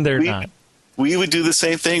 and they're not. We would do the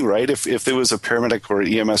same thing, right? If there was a paramedic or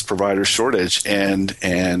EMS provider shortage, and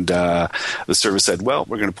the service said, "Well,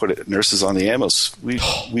 we're going to put nurses on the ambulance,"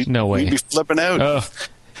 no way. We'd be flipping out. Well,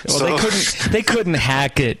 so, they couldn't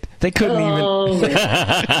hack it. They couldn't even.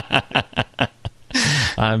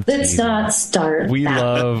 Let's not start. We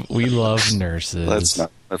love nurses.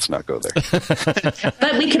 Let's not go there.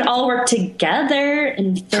 But we could all work together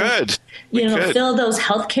and fill those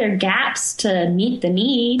healthcare gaps to meet the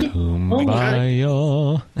need. Well,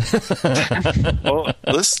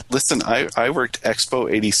 listen. I worked Expo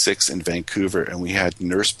 86 in Vancouver, and we had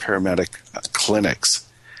nurse paramedic clinics.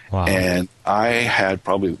 Wow. And I had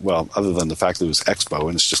probably, other than the fact that it was Expo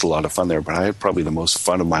and it's just a lot of fun there, but I had probably the most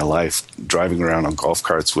fun of my life driving around on golf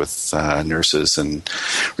carts with nurses and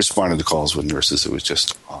responding to calls with nurses. It was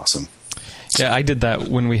just awesome. Yeah, I did that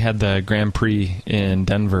when we had the Grand Prix in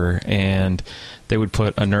Denver, and they would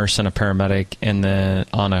put a nurse and a paramedic and then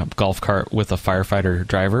on a golf cart with a firefighter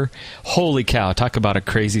driver. Holy cow, talk about a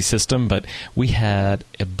crazy system, but we had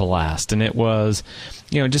a blast. And it was,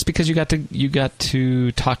 just because you got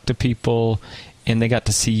to talk to people and they got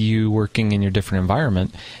to see you working in your different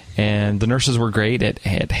environment. And the nurses were great at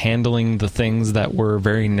handling the things that were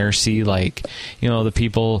very nursey, like, the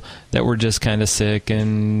people that were just kind of sick,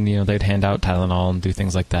 and, they'd hand out Tylenol and do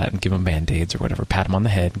things like that and give them Band-Aids or whatever, pat them on the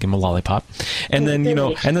head, give them a lollipop. And then,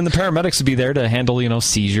 and then the paramedics would be there to handle,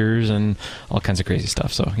 seizures and all kinds of crazy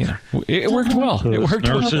stuff. So, it worked well. So it worked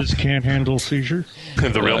nurses can't handle seizures?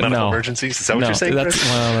 The real medical emergencies? Is that what you're saying, Chris?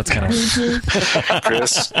 That's kind of...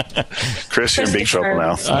 Chris, you're in big trouble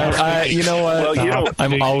now. You know what?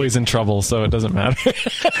 I'm always in trouble, so it doesn't matter.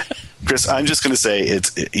 Chris, I'm just going to say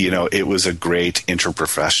it was a great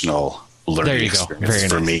interprofessional learning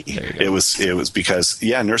experience for me. It was because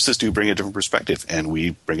nurses do bring a different perspective, and we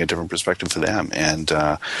bring a different perspective to them. And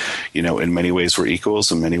in many ways we're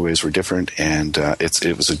equals, in many ways we're different, and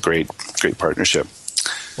it was a great partnership.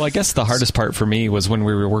 Well, I guess the hardest part for me was when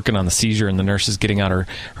we were working on the seizure and the nurse is getting out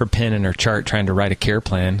her pen and her chart trying to write a care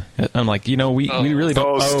plan. I'm like, we really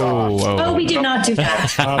don't. We do not do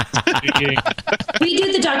that. We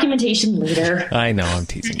do the documentation later. I know, I'm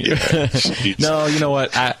teasing you. No, you know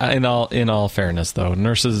what? In all fairness, though,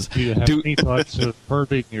 nurses do you have any thoughts of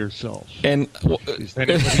hurting yourself? And is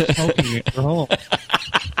anybody smoking in your home?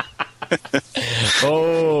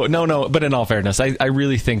 No. But in all fairness, I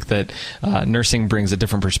really think that nursing brings a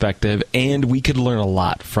different perspective, and we could learn a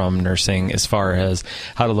lot from nursing as far as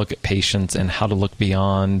how to look at patients and how to look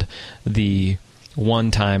beyond the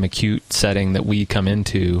one-time acute setting that we come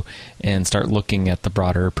into and start looking at the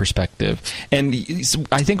broader perspective. And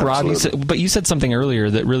I think, Rob, you said something earlier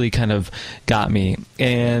that really kind of got me,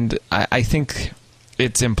 and I think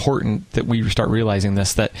it's important that we start realizing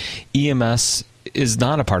this, that EMS is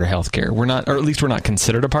not a part of healthcare. We're not, or at least we're not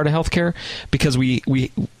considered a part of healthcare, because we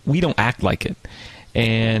don't act like it.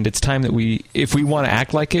 And it's time that if we want to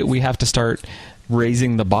act like it, we have to start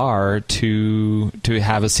raising the bar to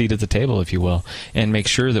have a seat at the table, if you will, and make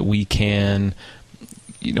sure that we can,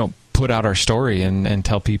 put out our story and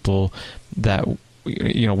tell people that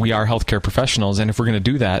we are healthcare professionals. And if we're going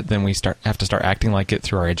to do that, then we have to start acting like it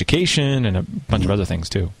through our education and a bunch of other things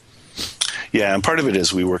too. Yeah, and part of it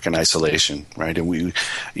is we work in isolation, right? And we,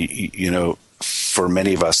 for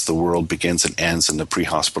many of us, the world begins and ends in the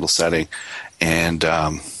pre-hospital setting. And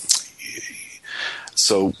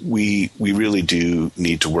so we really do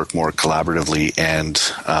need to work more collaboratively. And,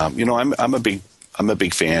 I'm a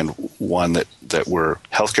big fan, one, that we're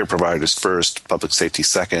healthcare providers first, public safety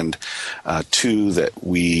second, two, that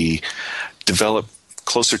we develop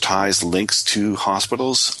closer ties, links to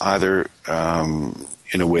hospitals, either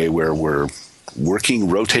in a way where we're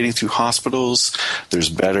rotating through hospitals. There's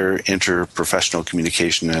better interprofessional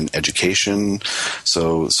communication and education,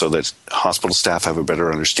 so that hospital staff have a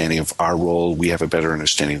better understanding of our role. We have a better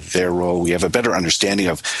understanding of their role. We have a better understanding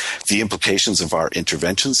of the implications of our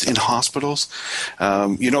interventions in hospitals.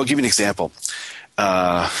 I'll give you an example.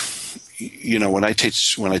 when I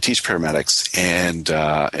teach paramedics and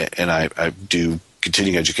I do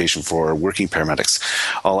continuing education for working paramedics,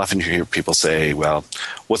 I'll often hear people say, well,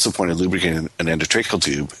 what's the point of lubricating an endotracheal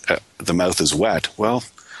tube? The mouth is wet. Well,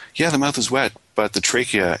 yeah, the mouth is wet, but the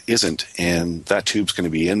trachea isn't, and that tube's going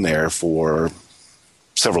to be in there for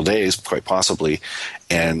several days, quite possibly,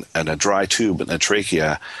 and a dry tube in the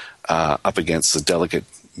trachea up against the delicate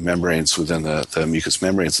membranes within the mucous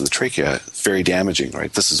membranes of the trachea, very damaging,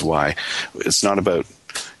 right? This is why it's not about,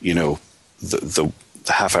 the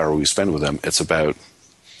half hour we spend with them. It's about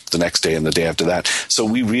the next day and the day after that. So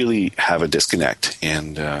we really have a disconnect,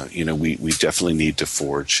 and we definitely need to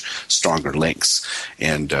forge stronger links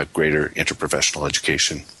and greater interprofessional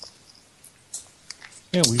education.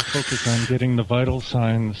 Yeah, we focus on getting the vital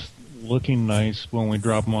signs looking nice when we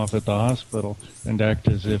drop them off at the hospital, and act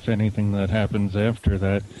as if anything that happens after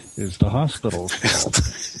that is the hospital's fault.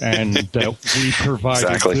 And that we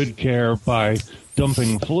provide good care by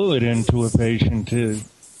dumping fluid into a patient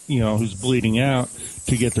who's bleeding out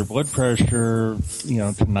to get their blood pressure,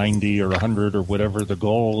 to 90 or 100 or whatever the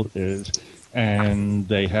goal is, and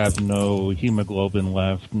they have no hemoglobin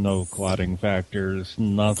left, no clotting factors,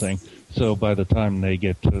 nothing. So by the time they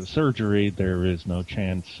get to surgery, there is no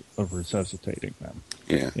chance of resuscitating them.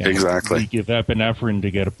 Yeah, exactly. We give epinephrine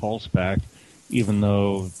to get a pulse back, even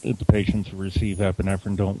though the patients who receive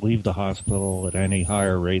epinephrine don't leave the hospital at any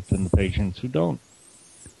higher rate than the patients who don't.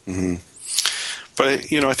 Mm-hmm.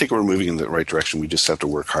 But, I think we're moving in the right direction. We just have to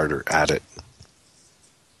work harder at it.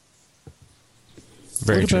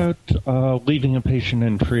 What about leaving a patient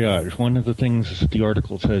in triage? One of the things the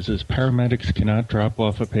article says is paramedics cannot drop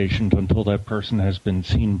off a patient until that person has been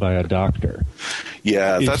seen by a doctor.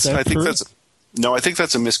 Yeah, I think true? that's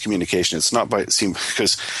a miscommunication. It's not by seem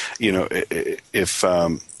because if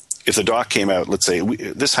the doc came out, let's say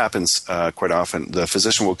this happens quite often. The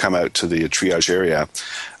physician will come out to the triage area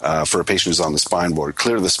for a patient who's on the spine board,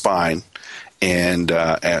 clear the spine, and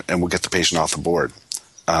we'll get the patient off the board.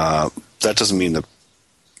 That doesn't mean that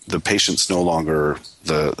the patient's no longer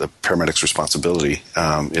the paramedic's responsibility.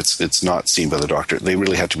 It's not seen by the doctor. They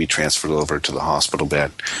really have to be transferred over to the hospital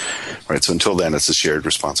bed, right? So until then, it's a shared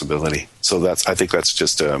responsibility. So I think that's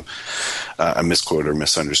just a misquote or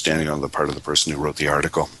misunderstanding on the part of the person who wrote the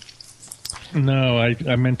article. No,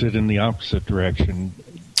 I meant it in the opposite direction.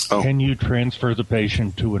 Oh. Can you transfer the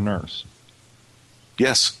patient to a nurse?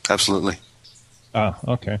 Yes, absolutely.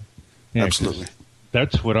 Okay. Yeah, absolutely.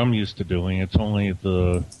 That's what I'm used to doing. It's only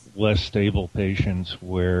the less stable patients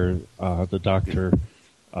where the doctor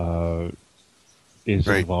is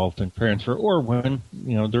involved in transfer, or when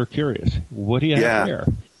they're curious. What do you have there?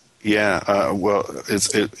 Yeah, well,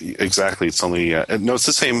 exactly. It's only no. It's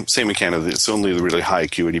the same in Canada. It's only the really high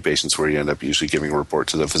acuity patients where you end up usually giving a report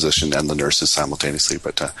to the physician and the nurses simultaneously.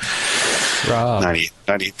 But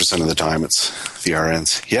 98% of the time, it's the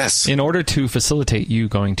RNs. Yes. In order to facilitate you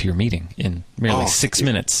going to your meeting in merely 6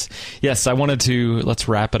 minutes. Yes, I wanted to. Let's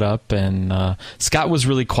wrap it up. And Scott was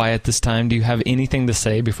really quiet this time. Do you have anything to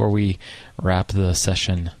say before we wrap the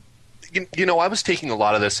session? I was taking a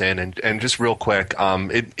lot of this in, and just real quick,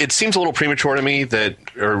 it seems a little premature to me that,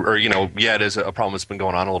 it is a problem that's been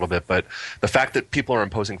going on a little bit, but the fact that people are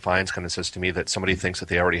imposing fines kind of says to me that somebody thinks that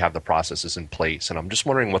they already have the processes in place, and I'm just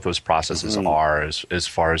wondering what those processes are as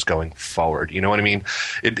far as going forward. You know what I mean?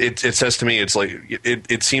 It says to me, it's like,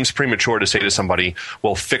 it seems premature to say to somebody,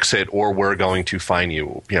 well, fix it or we're going to fine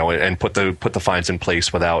you, and put the fines in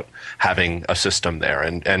place without having a system there.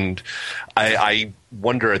 And I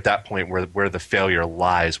wonder at that point where the failure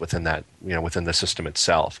lies within that, within the system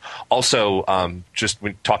itself. Also, just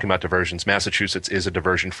when talking about diversions, Massachusetts is a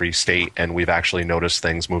diversion-free state, and we've actually noticed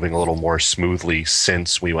things moving a little more smoothly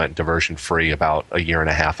since we went diversion-free about a year and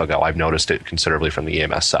a half ago. I've noticed it considerably from the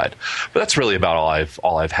EMS side, but that's really about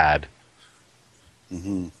all I've had.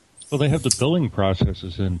 Mm-hmm. Well, they have the billing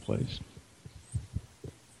processes in place.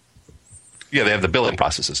 Yeah, they have the billing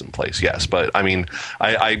processes in place, yes. But, I mean,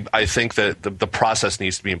 I think that the process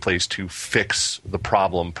needs to be in place to fix the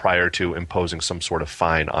problem prior to imposing some sort of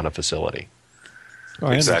fine on a facility. Oh,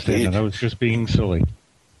 I understand that. I was just being silly.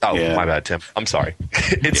 Oh, yeah. My bad, Tim. I'm sorry.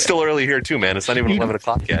 It's still early here, too, man. It's not even 11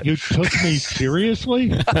 o'clock yet. You took me seriously?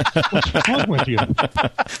 What's wrong with you?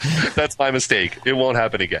 That's my mistake. It won't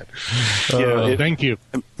happen again. Thank you.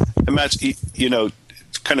 Imagine,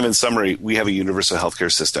 kind of in summary, we have a universal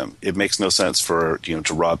healthcare system. It makes no sense for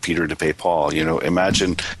to rob Peter to pay Paul.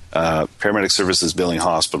 Imagine paramedic services billing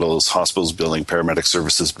hospitals, hospitals billing paramedic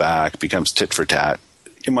services back, becomes tit for tat.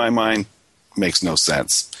 In my mind, makes no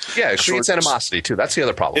sense. Yeah, it creates animosity too. That's the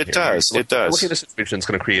other problem. It does. It does. Looking at the situation is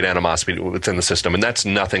going to create animosity within the system, and that's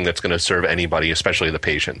nothing that's going to serve anybody, especially the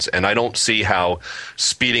patients. And I don't see how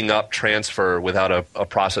speeding up transfer without a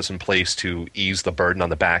process in place to ease the burden on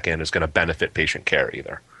the back end is going to benefit patient care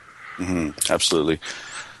either. Mm-hmm. Absolutely.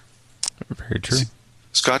 Very true.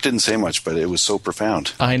 Scott didn't say much, but it was so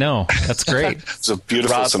profound. I know. That's great. It's a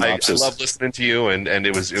beautiful Rob, synopsis. I love listening to you, and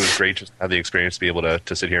it was great just to have the experience to be able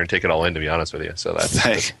to sit here and take it all in, to be honest with you. So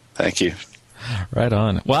that's Thank you. Right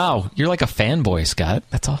on. Wow, you're like a fanboy, Scott.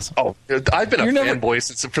 That's awesome. Oh, I've been fanboy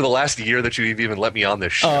since for the last year that you've even let me on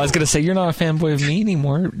this show. Oh, I was going to say, you're not a fanboy of me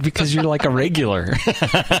anymore because you're like a regular.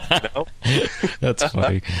 No? That's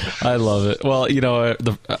funny. I love it. Well,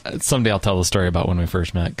 someday I'll tell the story about when we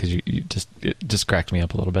first met because it just cracked me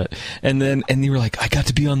up a little bit. And you were like, I got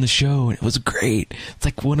to be on the show and it was great. It's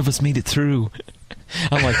like one of us made it through.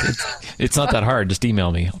 I'm like, it's not that hard. Just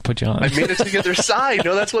email me. I'll put you on. I made it to the other side.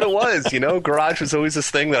 No, that's what it was. Garage was always this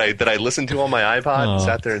thing that I listened to on my iPod and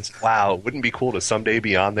sat there and said, wow, wouldn't it be cool to someday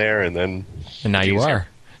be on there? And now you are.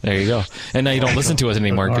 There you go. And now you don't listen to us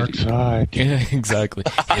anymore. Side. Yeah, exactly.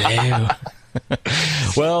 Hello.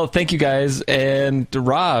 Well, thank you guys. And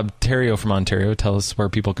Rob Terrio from Ontario, tell us where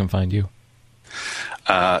people can find you.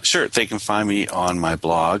 Sure. They can find me on my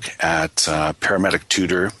blog at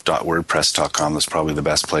paramedictutor.wordpress.com. That's probably the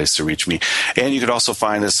best place to reach me. And you could also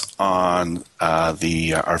find us on our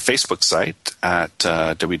Facebook site at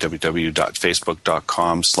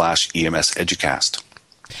www.facebook.com/EMSEducast.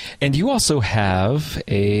 And you also have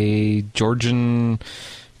a Georgian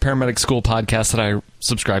paramedic school podcast that I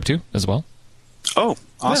subscribe to as well. Oh,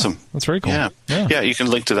 awesome. Yeah, that's very cool. Yeah, you can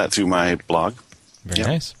link to that through my blog. Very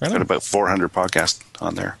nice. Right, got about 400 podcasts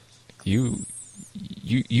on there. You're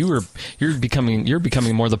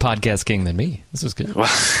becoming more the podcast king than me. This is good. Well,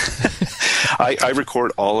 I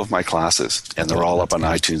record all of my classes, and they're all up on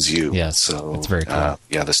iTunes U. Yes, so it's very cool.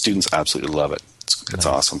 The students absolutely love it. It's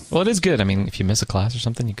awesome. Well, it is good. I mean, if you miss a class or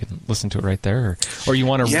something, you can listen to it right there, or you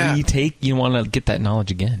want to retake, you want to get that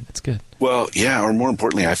knowledge again. It's good. Well, yeah, or more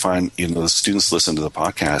importantly, I find the students listen to the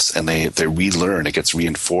podcast and they relearn. It gets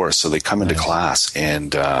reinforced, so they come into class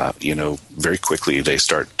and very quickly they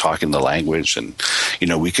start talking the language, and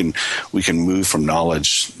we can move from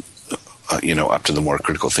knowledge up to the more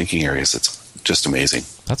critical thinking areas. It's just amazing.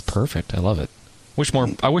 That's perfect. I love it.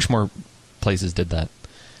 I wish more places did that.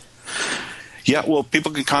 Yeah, well,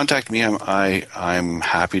 people can contact me. I'm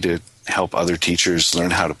happy to help other teachers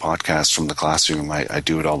learn how to podcast from the classroom. I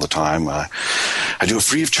do it all the time. I do it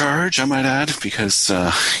free of charge, I might add, because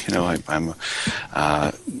I'm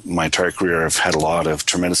my entire career I've had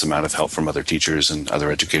tremendous amount of help from other teachers and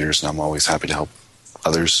other educators, and I'm always happy to help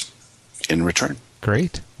others in return.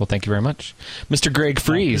 Great. Well, thank you very much. Mr. Greg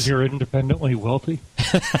Fries. You're independently wealthy?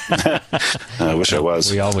 I wish I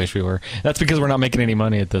was. We all wish we were. That's because we're not making any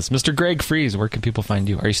money at this. Mr. Greg Fries, where can people find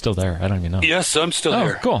you? Are you still there? I don't even know. Yes, I'm still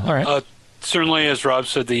here. Cool. All right. Certainly, as Rob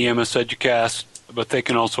said, the EMS Educast, but they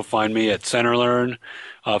can also find me at CenterLearn,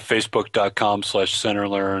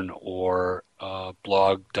 facebook.com/CenterLearn, or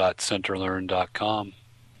blog.centerlearn.com.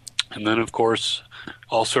 And then, of course,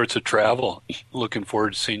 all sorts of travel. Looking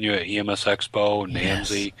forward to seeing you at EMS Expo,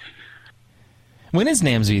 NAMSI. Yes. When is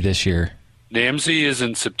NAMSI this year? NAMSI is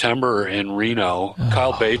in September in Reno. Oh.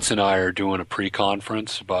 Kyle Bates and I are doing a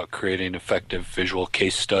pre-conference about creating effective visual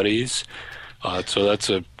case studies. So that's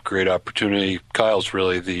a great opportunity. Kyle's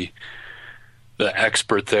really the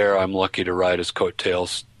expert there. I'm lucky to ride his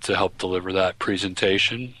coattails to help deliver that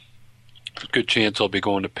presentation. Good chance I'll be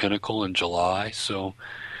going to Pinnacle in July, so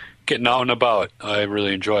getting out and about. I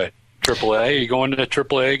really enjoy it. AAA, are you going to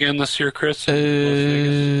AAA again this year, Chris? I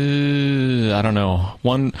don't know.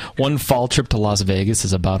 One fall trip to Las Vegas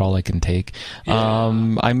is about all I can take.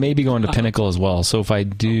 Yeah. I may be going to Pinnacle as well, so if I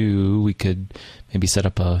do, we could maybe set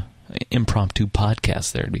up a impromptu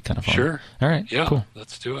podcast there. It'd be kind of fun. Sure. All right. Yeah, cool.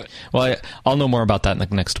 Let's do it. Well, I'll know more about that in the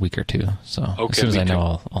next week or two. So as soon as I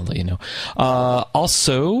know, I'll let you know.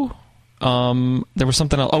 Also, there was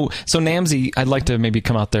something else. Oh, so NAMSI, I'd like to maybe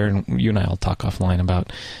come out there and you and I will talk offline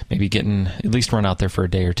about maybe getting, at least run out there for a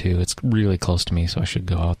day or two. It's really close to me, so I should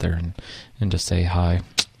go out there and just say hi.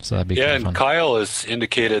 So that'd be kind of fun. And Kyle has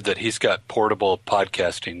indicated that he's got portable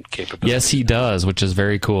podcasting capabilities. Yes, he does, which is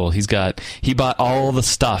very cool. He bought all the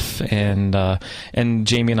stuff, and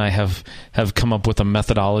Jamie and I have come up with a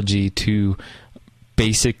methodology to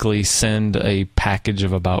basically send a package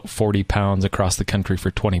of about 40 pounds across the country for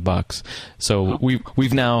 $20. So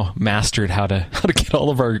we've now mastered how to get all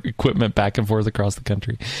of our equipment back and forth across the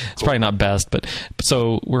country. It's probably not best, but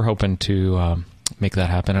so we're hoping to make that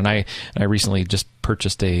happen. And I recently just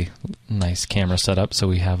purchased a nice camera setup, so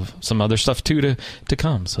we have some other stuff too to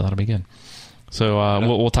come. So that'll be good. So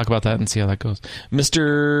we'll talk about that and see how that goes.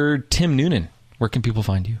 Mr. Tim Noonan, where can people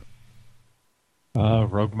find you?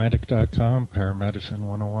 RogueMedic.com,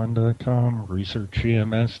 ParamedicineOne01.com,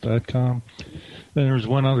 ResearchEMS.com. Then there's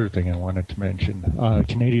one other thing I wanted to mention.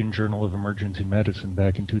 Canadian Journal of Emergency Medicine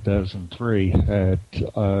back in 2003 had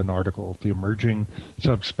an article, The Emerging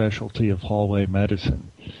Subspecialty of Hallway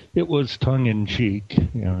Medicine. It was tongue-in-cheek.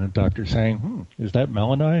 The doctor saying, is that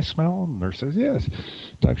melon I smell? And the nurse says, yes.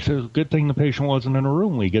 Doctor says, good thing the patient wasn't in a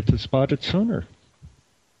room. We get to spot it sooner.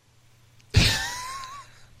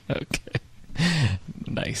 Okay.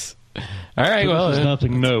 Nice. All right. So well, this is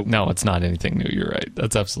nothing new. No, it's not anything new. You're right.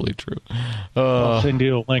 That's absolutely true. I'll send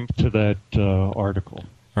you a link to that article.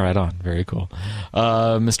 Right on. Very cool.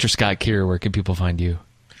 Mr. Scott Keir, where can people find you?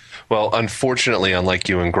 Well, unfortunately, unlike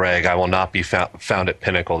you and Greg, I will not be found at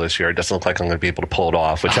Pinnacle this year. It doesn't look like I'm going to be able to pull it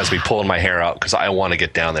off, which has me pulling my hair out because I want to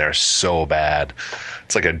get down there so bad.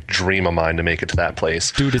 It's like a dream of mine to make it to that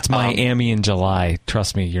place. Dude, it's Miami in July.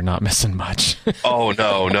 Trust me, you're not missing much. Oh,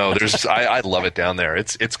 no. I love it down there.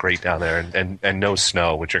 It's great down there, and no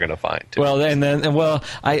snow, which you're going to find. Too. Well,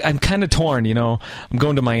 I'm kind of torn. I'm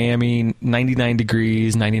going to Miami, 99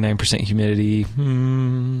 degrees, 99% humidity. I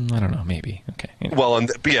don't know, maybe. Okay. Well,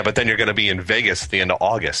 but then you're going to be in Vegas at the end of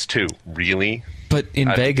August too. Really? But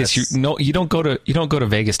in Vegas, you don't go to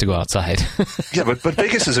Vegas to go outside. Yeah, but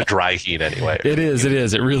Vegas is a dry heat anyway. It is.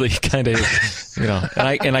 It really kind of is.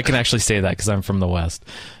 And I can actually say that because I'm from the West.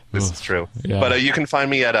 This is true. Yeah. But you can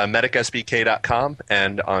find me at medicsbk.com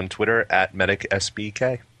and on Twitter at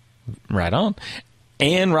medicsbk. Right on.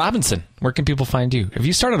 Ann Robinson, where can people find you? Have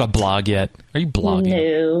you started a blog yet? Are you blogging?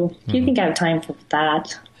 No. You think I have time for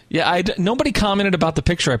that? Yeah, nobody commented about the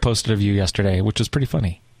picture I posted of you yesterday, which was pretty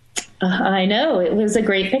funny. I know. It was a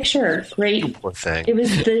great picture. Great. Poor thing. It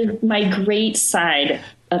was my great side,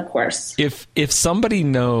 of course. If somebody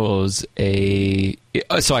knows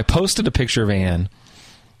so I posted a picture of Ann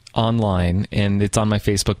online, and it's on my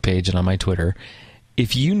Facebook page and on my Twitter.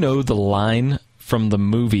 If you know the line from the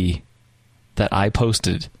movie that I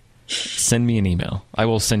posted, send me an email. I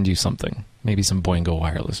will send you something. Maybe some Boingo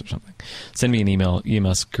Wireless or something. Send me an email,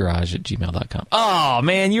 emsgarage@gmail.com. Oh,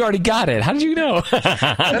 man, you already got it. How did you know?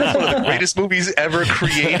 That is one of the greatest movies ever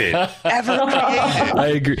created.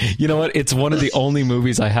 I agree. You know what? It's one of the only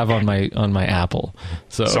movies I have on my Apple.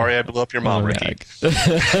 So sorry I blew up your mom, Ricky.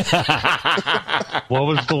 What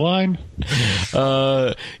was the line?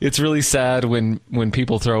 It's really sad when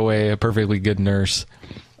people throw away a perfectly good nurse.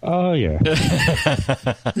 Oh, yeah.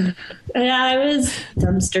 I was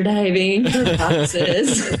dumpster diving for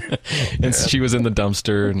boxes. And she was in the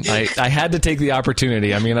dumpster, and I had to take the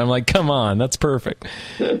opportunity. I mean, I'm like, come on, that's perfect.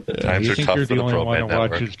 Times are tough you're for the the only one ProMed who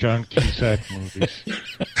Network. watches John Cusack movies.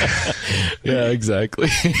 Yeah, exactly.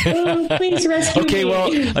 Oh, please rescue Okay, me.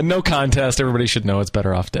 well, no contest. Everybody should know it's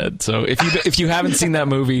Better Off Dead. So if you haven't seen that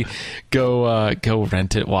movie, go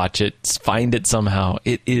rent it, watch it, find it somehow.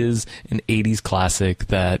 It is an 80s classic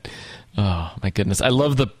that, oh my goodness, I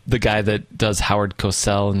love the guy that does Howard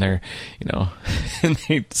Cosell, and they're and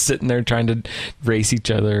they sitting there trying to race each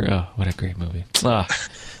other. Oh, what a great movie! Loved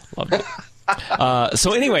it.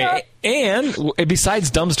 So anyway, Anne,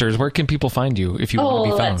 besides dumpsters, where can people find you if you want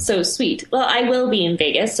to be found? That's so sweet. Well, I will be in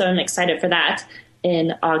Vegas, so I'm excited for that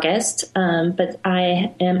in August. But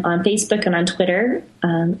I am on Facebook and on Twitter,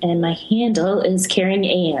 and my handle is Caring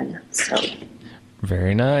Ann. So.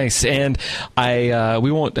 Very nice. And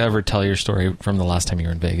we won't ever tell your story from the last time you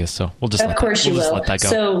were in Vegas, so we'll just let that go.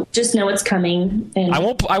 So just know it's coming. And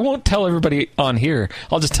I won't tell everybody on here.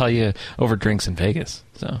 I'll just tell you over drinks in Vegas.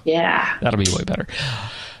 So yeah, that'll be way better.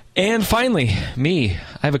 And finally, I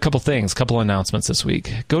have a couple announcements this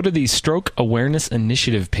week. Go to the Stroke Awareness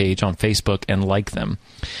Initiative page on Facebook and like them.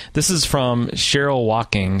 This is from Cheryl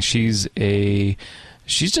Walking. She's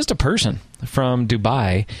just a person from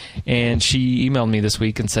Dubai, and she emailed me this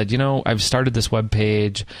week and said, I've started this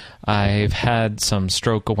webpage. I've had some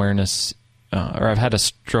stroke awareness, or I've had a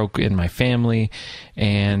stroke in my family,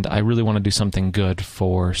 and I really want to do something good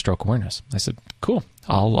for stroke awareness. I said, cool.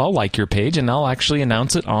 I'll like your page, and I'll actually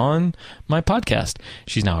announce it on my podcast.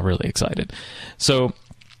 She's now really excited. So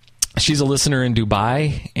she's a listener in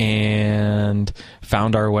Dubai and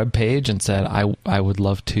found our webpage and said, I would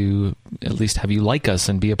love to at least have you like us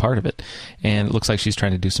and be a part of it. And it looks like she's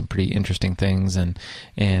trying to do some pretty interesting things, and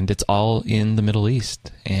it's all in the Middle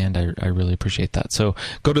East, and I really appreciate that. So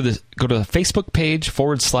go to the Facebook page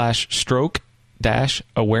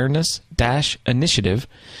 /stroke-awareness-initiative,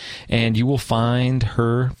 and you will find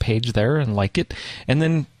her page there and like it. And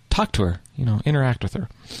then talk to her, interact with her.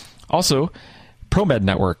 Also, ProMed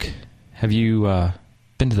Network. Have you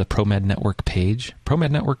been to the ProMed Network page?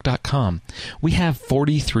 ProMedNetwork.com. We have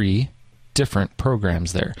 43 different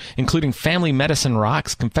programs there, including Family Medicine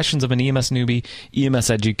Rocks, Confessions of an EMS Newbie, EMS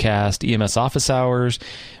Educast, EMS Office Hours,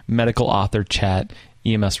 Medical Author Chat,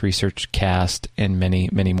 EMS Research Cast, and many,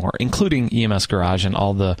 many more, including EMS Garage, and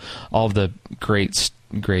all of the great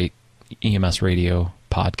EMS radio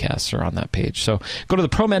podcasts are on that page. So go to the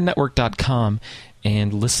ProMedNetwork.com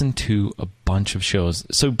and listen to a bunch of shows.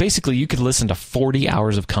 So basically, you could listen to 40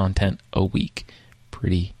 hours of content a week.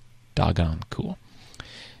 Pretty doggone cool.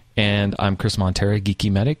 And I'm Chris Montera,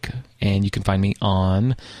 Geeky Medic, and you can find me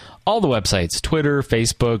on all the websites, Twitter,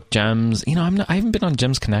 Facebook, GEMS. I haven't been on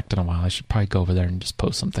GEMS Connect in a while. I should probably go over there and just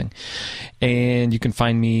post something. And you can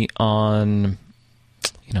find me on,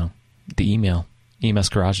 the email,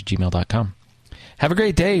 emsgarage@gmail.com. Have a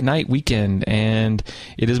great day, night, weekend, and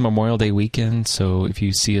it is Memorial Day weekend, so if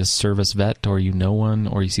you see a service vet or you know one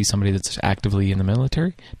or you see somebody that's actively in the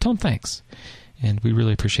military, tell them thanks. And we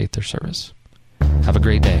really appreciate their service. Have a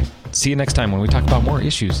great day. See you next time when we talk about more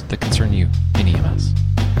issues that concern you in EMS.